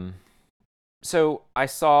 So I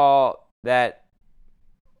saw that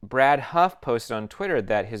Brad Huff posted on Twitter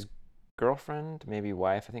that his girlfriend, maybe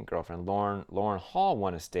wife, I think girlfriend, Lauren Hall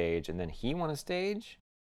won a stage, and then he won a stage.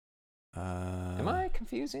 Am I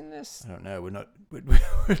confusing this? I don't know.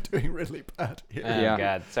 We're doing really bad here. Oh,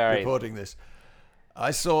 God, sorry. Reporting this.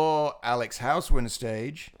 I saw Alex House win a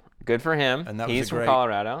stage. Good for him. And He's from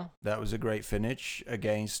Colorado. That was a great finish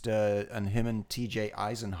against, and him and TJ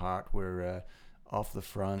Eisenhart were off the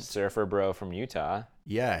front. Surfer bro from Utah.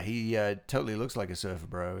 Yeah, he totally looks like a surfer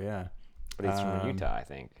bro, yeah. But he's from Utah, I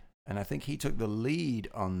think. And I think he took the lead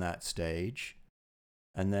on that stage.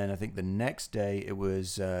 And then I think the next day it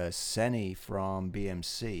was Senni from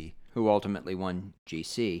BMC. Who ultimately won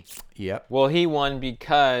GC. Yep. Well, he won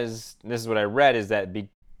because, this is what I read, is that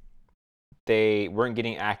they weren't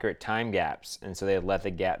getting accurate time gaps, and so they let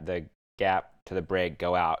the gap to the break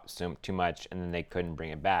go out too much, and then they couldn't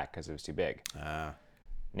bring it back because it was too big. And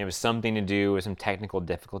it was something to do with some technical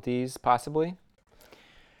difficulties, possibly.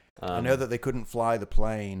 I know that they couldn't fly the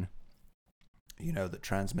plane, that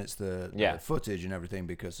transmits the footage and everything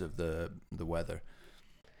because of the weather.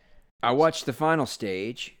 I watched the final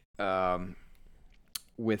stage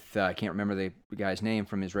with, I can't remember the guy's name,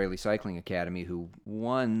 from Israeli Cycling Academy, who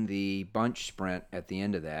won the bunch sprint at the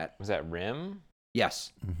end of that. Was that Rim?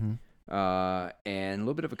 Yes. Mm-hmm. And a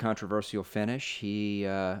little bit of a controversial finish.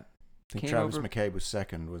 I think Travis McCabe was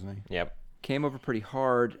second, wasn't he? Yep. Came over pretty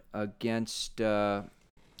hard against...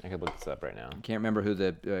 I could look this up right now. I can't remember who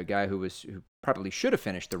the guy who probably should have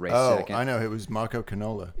finished the race second. Oh, I know. It was Marco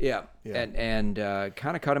Canola. Yeah. And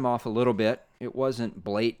kind of cut him off a little bit. It wasn't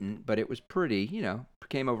blatant, but it was pretty,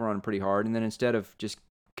 came over on him pretty hard. And then instead of just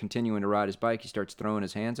continuing to ride his bike, he starts throwing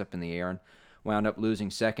his hands up in the air and wound up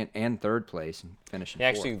losing second and third place and finishing fourth.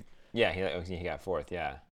 Actually, yeah, he got fourth,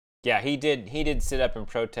 yeah. Yeah, he did sit up and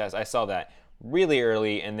protest. I saw that really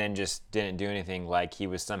early and then just didn't do anything, like he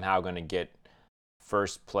was somehow going to get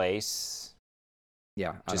first place.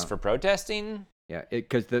 Yeah, just for protesting. Yeah,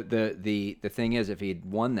 because the thing is, if he'd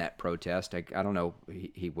won that protest, I don't know,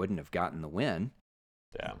 he wouldn't have gotten the win.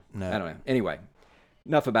 Yeah, no, I don't know. Anyway,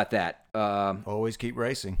 enough about that. Always keep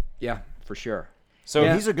racing. Yeah, for sure.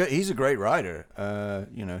 So he's a great rider.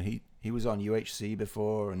 He was on UHC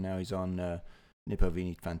before, and now he's on Nippo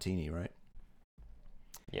Vini Fantini, right?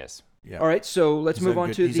 Yes. Yeah. All right, so let's move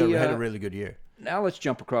on to He's had a really good year. Now let's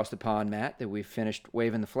jump across the pond, Matt, that we've finished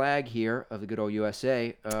waving the flag here of the good old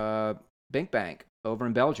USA. BinkBank over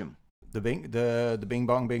in Belgium. The bing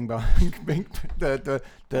bong bing the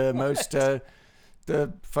most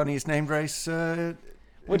the funniest named race.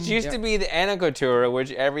 Which used to be the Eneco Tour,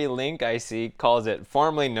 which every link I see calls it,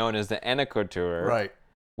 formerly known as the Eneco Tour. Right.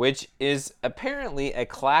 Which is apparently a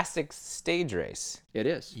classic stage race. It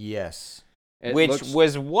is. Yes. Which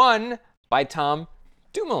was won by Tom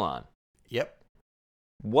Dumoulin. Yep.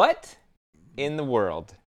 What in the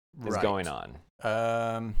world is going on?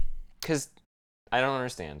 Because I don't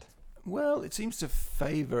understand. Well, it seems to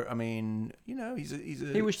favor. I mean,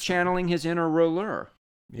 he was channeling his inner roller.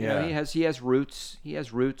 Yeah, he has roots. He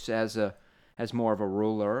has roots as more of a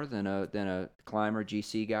roller than a climber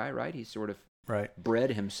GC guy, right? He's sort of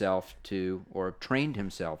bred himself to, or trained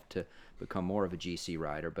himself to become more of a GC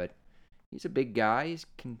rider. But he's a big guy. He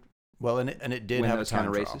can and it did win have those a time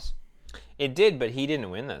kind of trial. races. It did, but he didn't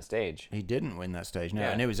win that stage. He didn't win that stage, no. Yeah.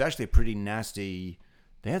 And it was actually pretty nasty.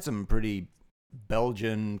 They had some pretty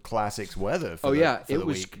Belgian classics weather. For it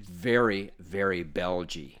was week. very, very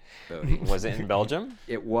Belgy. Bodie. Was it in Belgium?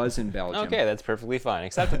 It was in Belgium. Okay, that's perfectly fine.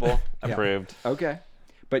 Acceptable. Yeah. Approved. Okay.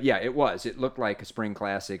 But yeah, it was. It looked like a spring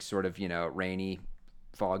classic, sort of, rainy,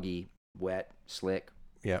 foggy, wet, slick.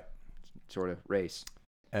 Yeah. Sort of race.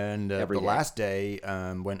 And the last day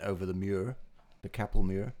went over the Muur, the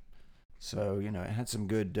Kappelmuur. So, it had some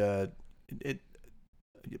good...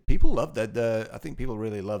 people love that. I think people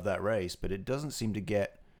really love that race, but it doesn't seem to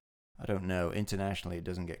get... I don't know. Internationally, it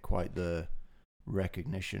doesn't get quite the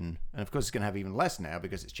recognition. And, of course, it's going to have even less now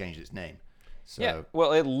because it's changed its name. So, yeah,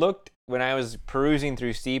 well, it looked... When I was perusing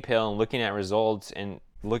through Steep Hill and looking at results and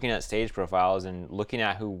looking at stage profiles and looking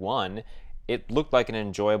at who won... It looked like an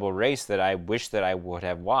enjoyable race that I wish that I would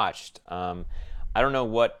have watched. I don't know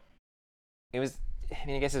what it was. I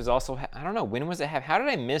mean, I guess it was also. I don't know, when was it? How did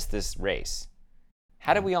I miss this race?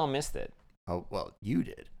 How did we all miss it? Oh well, you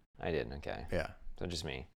did. I did. Okay. Yeah. So just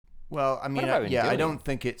me. Well, I mean, I don't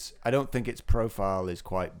think its profile is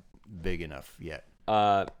quite big enough yet.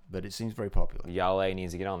 But it seems very popular. Yale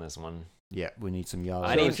needs to get on this one. Yeah, we need some Yale.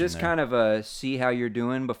 So is this kind of a see how you're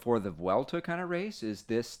doing before the Vuelta kind of race? Is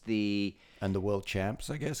this the... And the World Champs,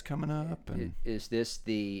 I guess, coming up? And... Is this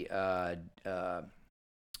the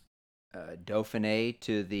Dauphiné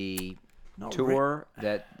to the Tour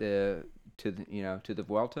to the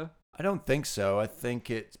Vuelta? I don't think so. I think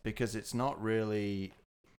it's because it's not really...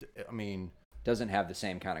 I mean... Doesn't have the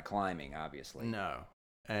same kind of climbing, obviously. No.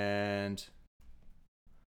 And...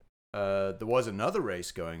 there was another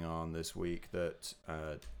race going on this week that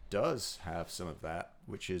does have some of that,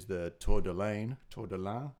 which is the Tour de l'Ain,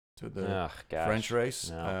 the French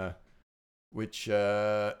race, which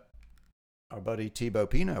our buddy Thibaut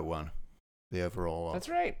Pinot won the overall. That's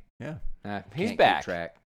right. Yeah. He's back.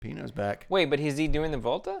 Pinot's back. Wait, but is he doing the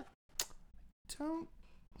Volta? Don't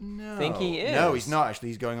know. Think he is. No, he's not actually.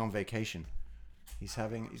 He's going on vacation. He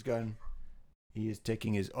is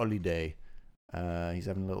taking his holiday. He's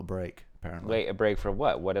having a little break, apparently. Wait, a break for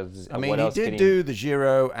what? What else? I mean, he did do the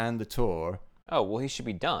Giro and the Tour. Oh, well, he should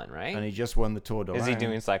be done, right? And he just won the Tour de l'Ain. Is he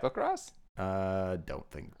doing cyclocross? Don't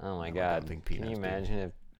think. Oh my no, God! I don't think Pinot's Can you doing. imagine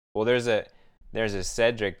if? Well, there's a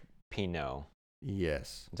Cedric Pinot.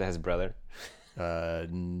 Yes. Is that his brother?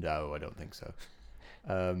 No, I don't think so.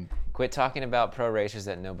 Quit talking about pro racers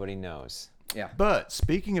that nobody knows. Yeah. But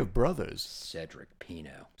speaking of brothers, Cedric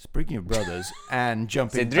Pinot. Speaking of brothers, and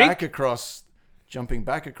jumping back across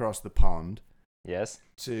the pond. Yes.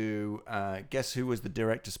 To guess who was the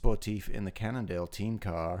director sportif in the Cannondale team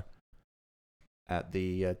car at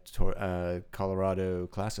the Colorado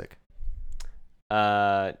Classic?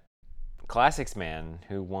 Classics man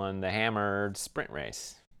who won the hammered sprint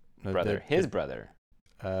race. His brother.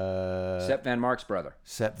 Sepp Van Mark's brother.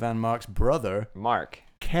 Sepp Van Mark's brother. Mark.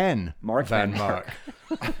 Ken. Mark Van Mark.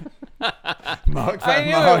 Mark Van I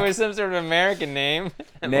knew Mark. it was some sort of American name.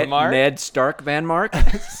 Ned Stark Van Mark.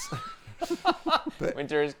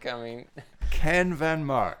 Winter is coming. Ken Van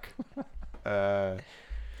Mark.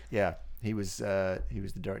 Yeah, he was the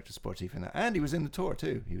director sportif in that, and he was in the Tour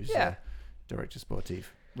too. He was director sportif.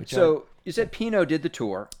 You said Pinot did the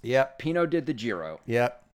Tour. Yep. Pinot did the Giro.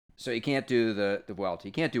 Yep. So you can't do the Vuelta.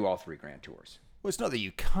 You can't do all three Grand Tours. Well, it's not that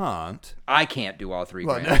you can't. I can't do all three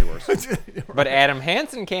Grand Tours. But Adam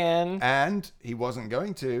Hansen can. And he wasn't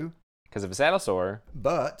going to. Because of a saddle sore.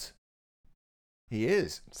 But he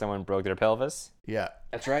is. Someone broke their pelvis. Yeah.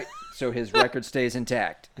 That's right. So his record stays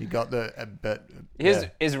intact. He got the... His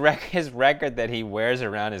record that he wears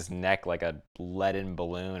around his neck like a leaden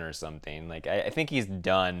balloon or something. Like I think he's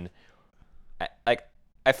done...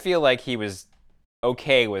 I feel like he was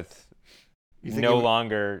okay with no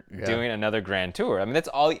longer doing another Grand Tour. I mean, that's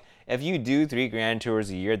all. If you do 3 Grand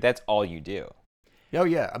Tours a year, that's all you do. Oh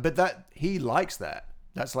yeah, but he likes that.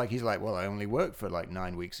 That's like he's like, well, I only work for like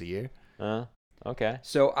 9 weeks a year. Okay.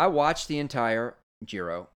 So I watched the entire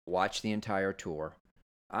Giro, watched the entire Tour.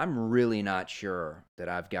 I'm really not sure that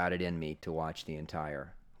I've got it in me to watch the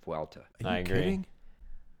entire Vuelta. Are you kidding?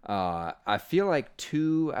 I feel like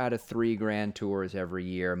 2 out of 3 Grand Tours every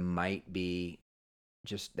year might be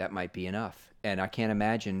enough. And I can't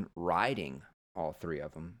imagine riding all 3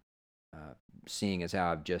 of them, seeing as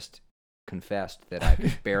how I've just confessed that I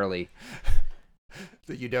could barely...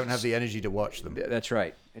 that you don't have the energy to watch them. That's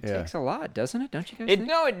right. It takes a lot, doesn't it? Don't you guys think?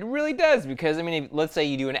 No, it really does. Because, I mean, let's say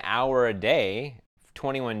you do an hour a day,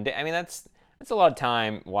 21 days. I mean, that's a lot of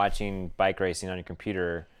time watching bike racing on your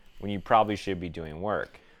computer when you probably should be doing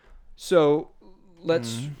work. So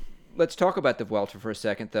let's talk about the Vuelta for a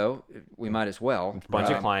second, though. We might as well. A bunch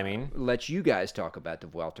of climbing. Let you guys talk about the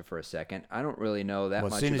Vuelta for a second. I don't really know that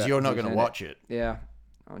much. Well, as soon as you're not going to watch it. Yeah.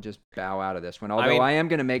 I'll just bow out of this one. Although I am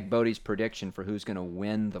going to make Boedi's prediction for who's going to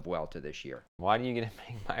win the Vuelta this year. Why do you get to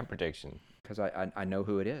make my prediction? Because I know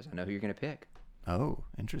who it is. I know who you're going to pick. Oh,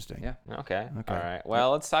 interesting. Yeah. Okay. All right.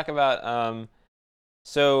 Well, let's talk about.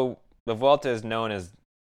 So the Vuelta is known as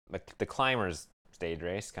like the climbers' stage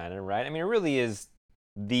race, kind of, right? I mean, it really is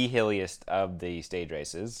the hilliest of the stage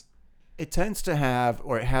races. It tends to have,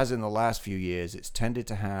 or it has in the last few years, it's tended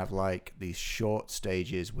to have like these short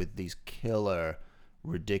stages with these killer,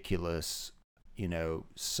 ridiculous,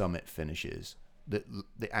 summit finishes. The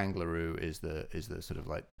Angleroo is the sort of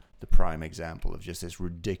like the prime example of just this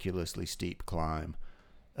ridiculously steep climb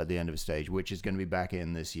at the end of a stage, which is going to be back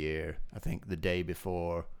in this year. I think the day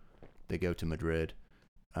before they go to Madrid.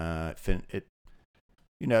 It's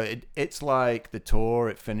like the Tour.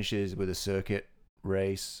 It finishes with a circuit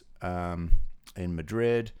race in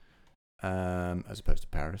Madrid, as opposed to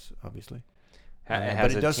Paris, obviously.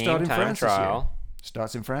 But it does start in France trial. this year.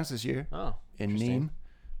 Starts in France this year. Oh, in Nîmes.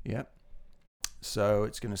 Yep. So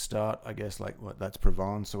it's going to start, I guess, that's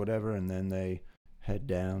Provence or whatever, and then they head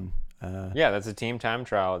down. That's a team time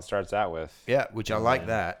trial. It starts out with. Yeah, which I like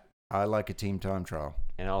that. I like a team time trial.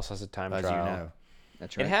 And it also has a time as trial. You know.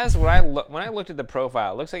 That's right. It has when I looked at the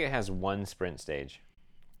profile, it looks like it has one sprint stage.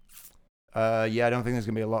 I don't think there's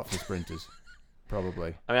going to be a lot for sprinters.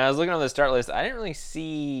 Probably. I mean, I was looking on the start list. I didn't really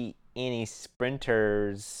see any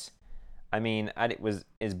sprinters. I mean,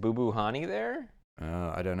 is Boo Boo Hani there?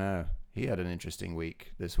 I don't know. He had an interesting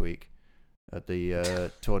week this week at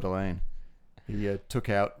the Tour de l'Ain. He took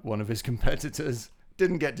out one of his competitors.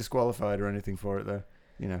 Didn't get disqualified or anything for it though.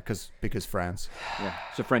 Because France. Yeah,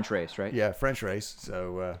 it's a French race, right? Yeah, French race.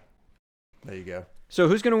 So there you go. So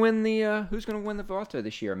who's going to win the Vuelta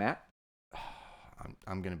this year, Matt?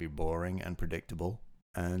 I'm going to be boring and predictable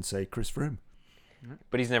and say Chris Froome.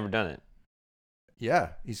 But he's never done it. Yeah,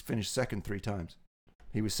 he's finished second 3 times.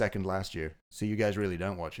 He was second last year. So you guys really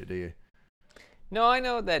don't watch it, do you? No, I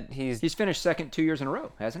know that he's finished second 2 years in a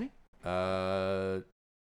row, hasn't he? Yeah.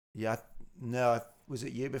 No, was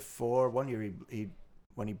it year before? One year he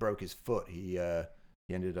when he broke his foot, he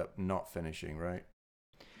ended up not finishing, right?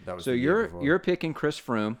 That was so you're picking Chris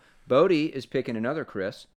Froome. Boedi is picking another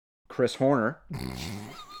Chris Horner.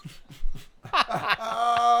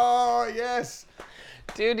 Oh yes,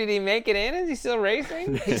 dude! Did he make it in? Is he still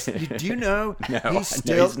racing? Do you know? No,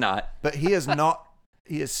 he's not. But he is not.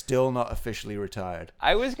 He is still not officially retired.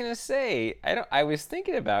 I was gonna say I was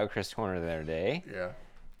thinking about Chris Horner the other day. Yeah.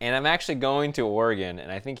 And I'm actually going to Oregon,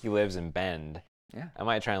 and I think he lives in Bend. Yeah. I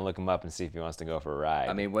might try and look him up and see if he wants to go for a ride.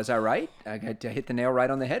 I mean, was I right? I got to hit the nail right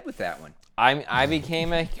on the head with that one. I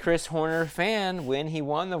became a Chris Horner fan when he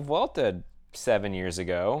won the Vuelta 7 years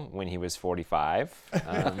ago when he was 45.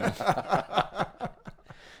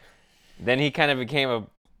 Then he kind of became a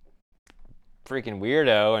freaking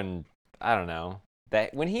weirdo, and I don't know.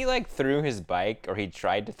 That when he threw his bike, or he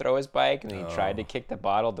tried to throw his bike, and he tried to kick the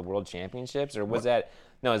bottle at the World Championships, or was that?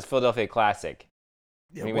 No, it was Philadelphia Classic.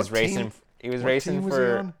 Yeah, he was racing. He was racing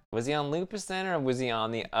for. Was he on Lupus then, or was he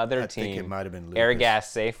on the other team? I think it might have been Lupus. Airgas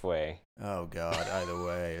Safeway. Oh God! Either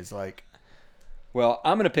way, it's like. Well,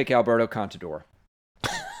 I'm going to pick Alberto Contador.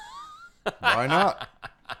 Why not?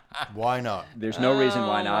 Why not? There's no reason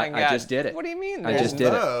why not. I just did it. What do you mean? I just did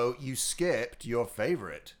it. No, you skipped your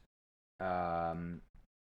favorite. Fabio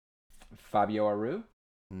Aru?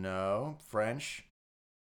 No, French.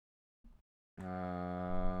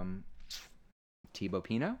 Thibaut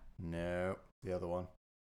Pinot? No, the other one.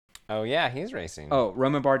 Oh yeah, he's racing. Oh,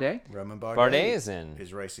 Romain Bardet? Romain Bardet. Bardet is in.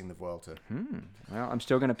 Is racing the Vuelta. Well, I'm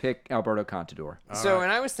still going to pick Alberto Contador. So,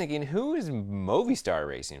 and I was thinking, who is Movistar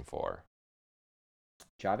racing for?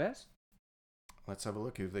 Chavez? Let's have a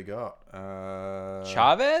look who they got.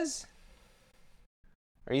 Chavez?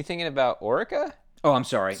 Are you thinking about Orica? Oh, I'm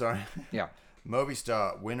sorry. Yeah.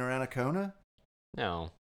 Movistar, winner Anacona?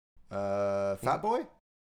 No. Fat Boy?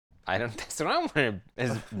 I don't. That's what I'm wondering.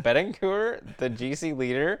 Is Betancourt the GC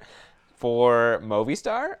leader for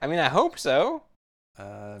Movistar? I mean, I hope so.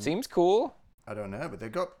 Seems cool. I don't know, but they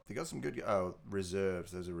got some good.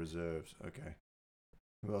 Reserves. Those are reserves. Okay.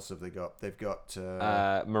 Who else have they got? They've got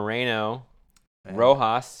Moreno,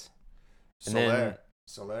 Rojas, and then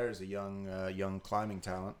Soler is a young climbing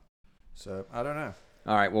talent. So I don't know.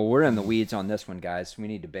 All right. Well, we're in the weeds on this one, guys. We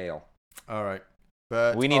need to bail. All right.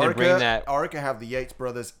 But we need to bring that. Orica have the Yates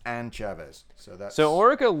brothers and Chavez. So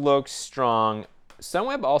Orica looks strong.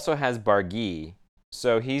 Sunweb also has Barguil.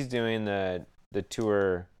 So he's doing the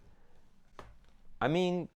tour. I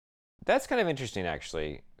mean, that's kind of interesting,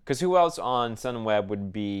 actually. Because who else on Sunweb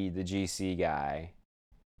would be the GC guy?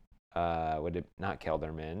 Would it not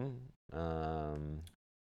Kelderman?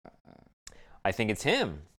 I think it's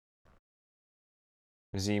him.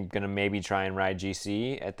 Is he going to maybe try and ride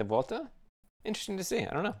GC at the Vuelta? Interesting to see.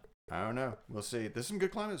 I don't know. We'll see. There's some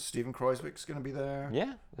good climbers. Steven Kreuzwick's going to be there.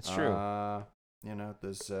 Yeah, that's true.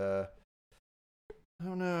 There's I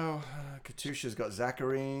don't know. Katusha's got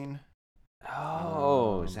Zacharine.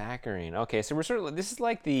 Oh, Zacharine. Okay, so we're sort of, this is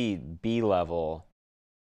like the B level.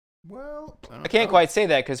 Well, I can't quite say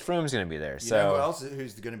that because Froome's going to be there. You know who else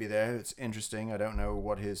who's going to be there? It's interesting. I don't know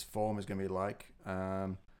what his form is going to be like.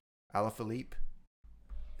 Alaphilippe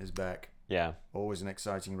is back. Yeah. Always an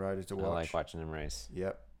exciting rider to watch. I like watching him race.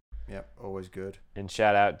 Yep. Always good. And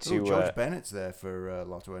shout out to George Bennett's there for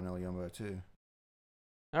Lotto and El Yumbo too.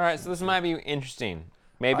 All right, so this might be interesting.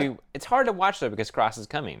 Maybe it's hard to watch though because Cross is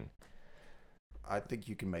coming. I think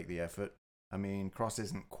you can make the effort. I mean, Cross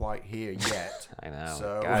isn't quite here yet. I know.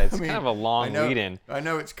 So, God, it's kind of a long lead-in. I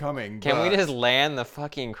know it's coming. Can we just land the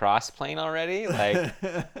fucking Cross plane already? Like,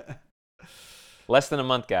 less than a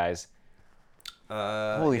month, guys.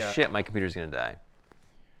 Holy shit, my computer's gonna die.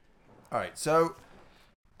 All right, so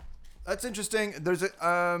that's interesting. There's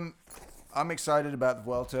I'm excited about the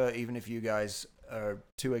Vuelta, even if you guys are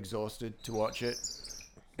too exhausted to watch it.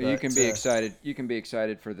 You can be excited. You can be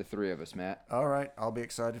excited for the three of us, Matt. All right, I'll be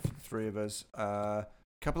excited for the three of us.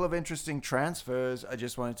 Couple of interesting transfers I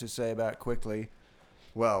just wanted to say about quickly.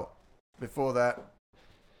 Well, before that,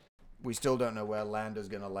 we still don't know where Landa's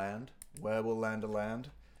going to land. Where will Landa land?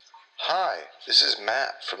 Hi, this is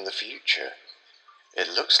Matt from the future. It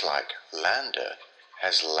looks like Landa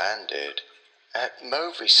has landed at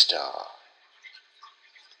Movistar.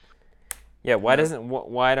 Yeah, why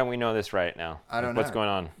don't we know this right now? I don't know. What's going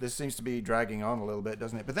on? This seems to be dragging on a little bit,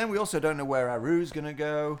 doesn't it? But then we also don't know where Aru's going to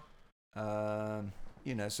go.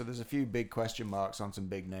 So there's a few big question marks on some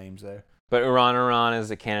big names there. But Uran is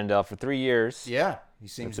at Cannondale for 3 years. Yeah, he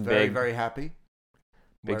seems very, very happy.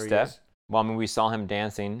 Big step. Well, I mean, we saw him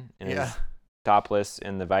dancing in his topless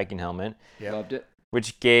in the Viking helmet. Yeah. Loved it.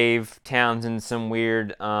 Which gave Townsend some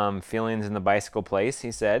weird feelings in the bicycle place,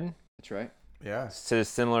 he said. That's right. Yeah. So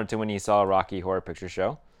similar to when he saw Rocky Horror Picture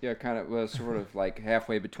Show. Yeah, kind of was sort of like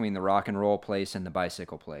halfway between the rock and roll place and the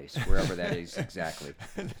bicycle place, wherever that is exactly.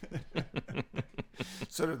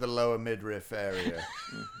 Sort of the lower midriff area.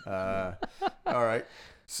 All right.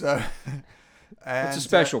 So it's a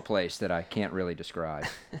special place that I can't really describe.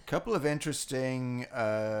 A couple of interesting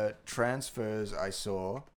transfers I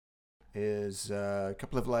saw is a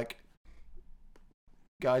couple of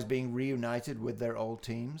guys being reunited with their old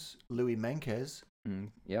teams. Louis Menkes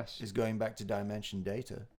is going back to Dimension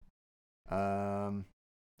Data.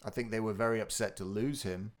 I think they were very upset to lose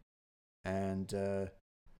him, and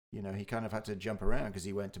he kind of had to jump around because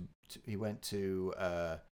he went to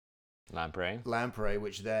Lamprey,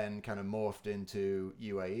 which then kind of morphed into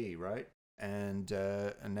UAE, right? And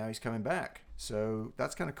now he's coming back, so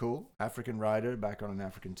that's kind of cool. African rider back on an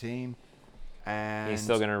African team. And he's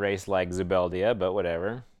still going to race like Zubeldia, but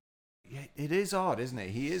whatever. Yeah, it is odd, isn't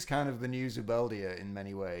it? He is kind of the new Zubeldia in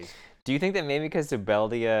many ways. Do you think that maybe because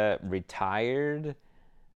Zubeldia retired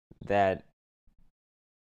that...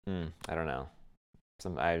 I don't know.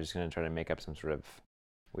 I was just going to try to make up some sort of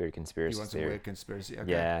weird conspiracy You want some theory. weird conspiracy?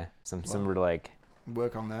 Okay. Yeah, some like...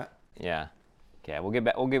 Work on that. Yeah. Okay, we'll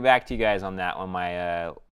get back to you guys on that one,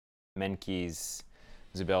 my Menkes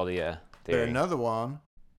Zubeldia theory. But another one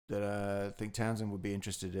that I think Townsend would be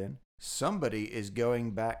interested in. Somebody is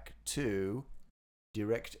going back to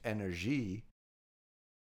Direct Energie,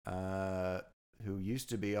 who used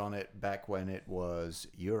to be on it back when it was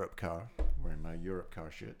Europe Car. I'm wearing my Europe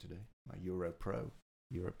Car shirt today, my Euro Pro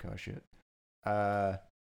Europe Car shirt.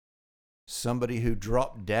 Somebody who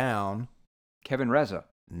dropped down. Kevin Reza.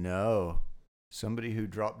 No. Somebody who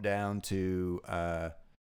dropped down to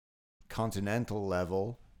continental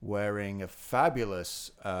level, wearing a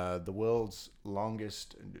fabulous, the world's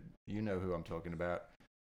longest, you know who I'm talking about,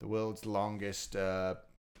 the world's longest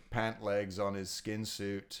pant legs on his skin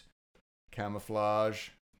suit, camouflage.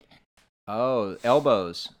 Oh,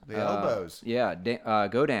 elbows. The elbows. Yeah,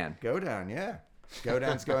 Godan. Godan, yeah.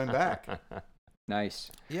 Godan's going back.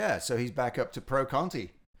 Nice. Yeah, so he's back up to Pro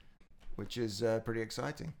Conti, which is pretty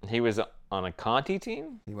exciting. He was on a Conti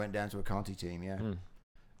team? He went down to a Conti team, yeah.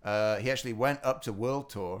 He actually went up to World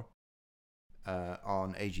Tour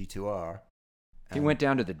on AG2R. He went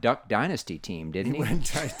down to the Duck Dynasty team, didn't he? I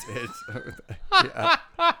did. Yeah.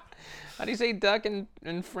 How do you say duck in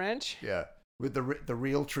French? Yeah, with the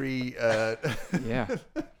real tree. Yeah.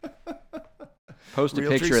 Post a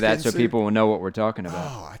picture of that so people will know what we're talking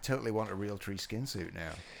about. Oh, I totally want a real tree skin suit now.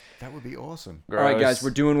 That would be awesome. All right, guys, we're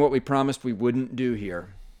doing what we promised we wouldn't do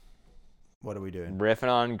here. What are we doing? Riffing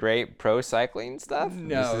on great pro cycling stuff?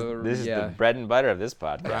 No, this is the bread and butter of this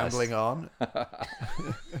podcast. Rambling on.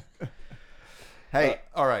 Hey,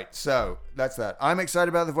 all right, so that's that. I'm excited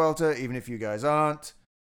about the Vuelta, even if you guys aren't.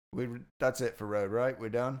 That's it for road, right? We're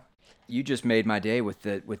done? You just made my day with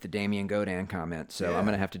the Damien Godin comment, so Yeah. I'm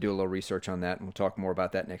going to have to do a little research on that, and we'll talk more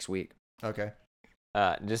about that next week. Okay.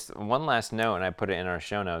 Just one last note, and I put it in our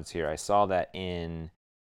show notes here. I saw that in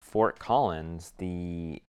Fort Collins,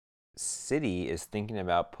 the city is thinking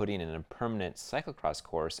about putting in a permanent cyclocross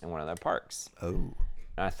course in one of their parks. Oh.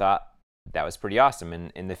 And I thought that was pretty awesome.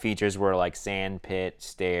 And the features were like sand pit,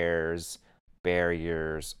 stairs,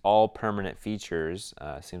 barriers, all permanent features.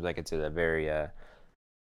 Seems like it's at a very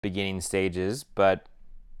beginning stages, but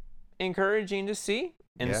encouraging to see,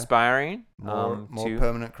 inspiring. More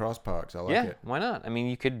permanent cross parks. I like it. Why not? I mean,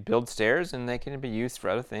 you could build stairs and they can be used for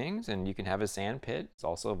other things, and you can have a sand pit. It's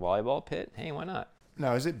also a volleyball pit. Hey, why not?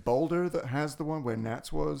 Now, is it Boulder that has the one where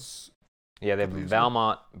Nats was? Yeah, they have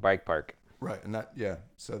Valmont Bike Park. Right, and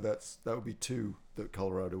so that would be two that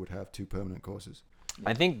Colorado would have, two permanent courses.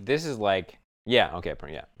 I think this is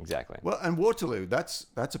exactly. Well, and Waterloo, that's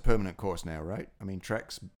a permanent course now, right? I mean,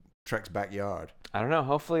 Trek's backyard. I don't know.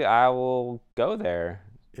 Hopefully, I will go there.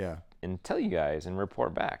 Yeah. And tell you guys and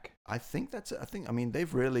report back. I mean,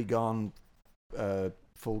 they've really gone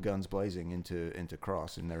full guns blazing into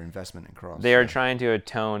cross in their investment in cross. They are trying to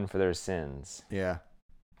atone for their sins. Yeah.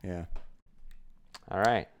 All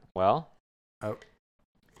right. Well. Oh.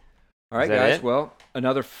 All right, guys. Well,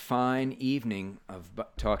 another fine evening of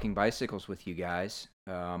talking bicycles with you guys.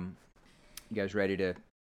 You guys ready to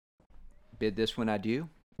bid this one adieu?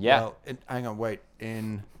 Yeah. Well, hang on, wait.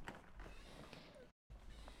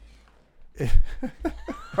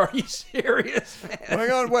 Are you serious, man?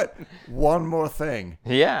 Hang on, what? One more thing.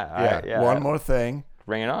 Yeah. One more thing.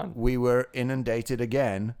 Bring it on. We were inundated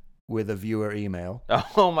again with a viewer email.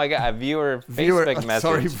 Oh my God, a viewer Facebook message.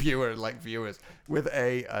 Sorry, viewer, like viewers. With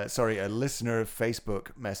a listener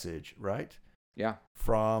Facebook message, right? Yeah.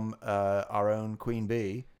 From our own Queen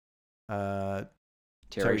Bee,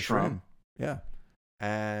 Terry Schramm. Yeah.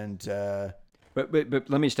 And but let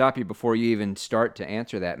me stop you before you even start to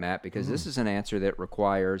answer that, Matt, because this is an answer that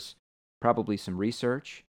requires probably some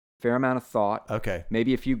research, fair amount of thought. Okay.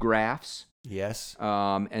 Maybe a few graphs. Yes.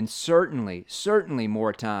 And certainly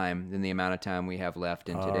more time than the amount of time we have left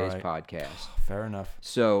in today's podcast. Fair enough.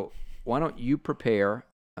 So why don't you prepare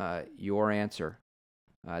your answer?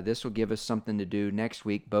 This will give us something to do next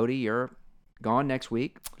week. Boedi, you're gone next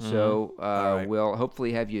week, so we'll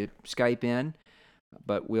hopefully have you Skype in,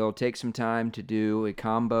 but we'll take some time to do a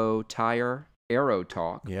combo tire aero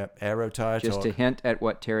talk. Yep, aero tire talk. Just to hint at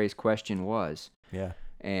what Terry's question was. Yeah.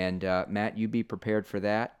 And Matt, you be prepared for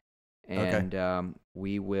that. And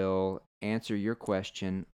we will answer your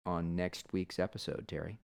question on next week's episode,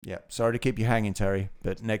 Terry. Yeah. Sorry to keep you hanging, Terry,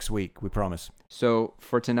 but next week, we promise. So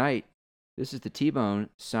for tonight, this is the T-Bone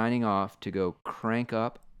signing off to go crank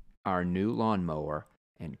up our new lawnmower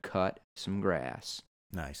and cut some grass.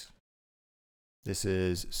 Nice. This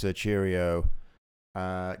is Sir Cheerio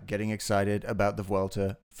getting excited about the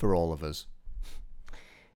Vuelta for all of us.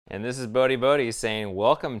 And this is Boedi saying,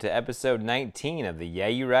 welcome to episode 19 of the Yeah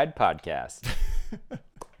You Ride podcast.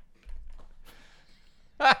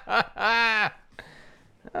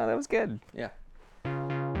 Oh, that was good. Yeah.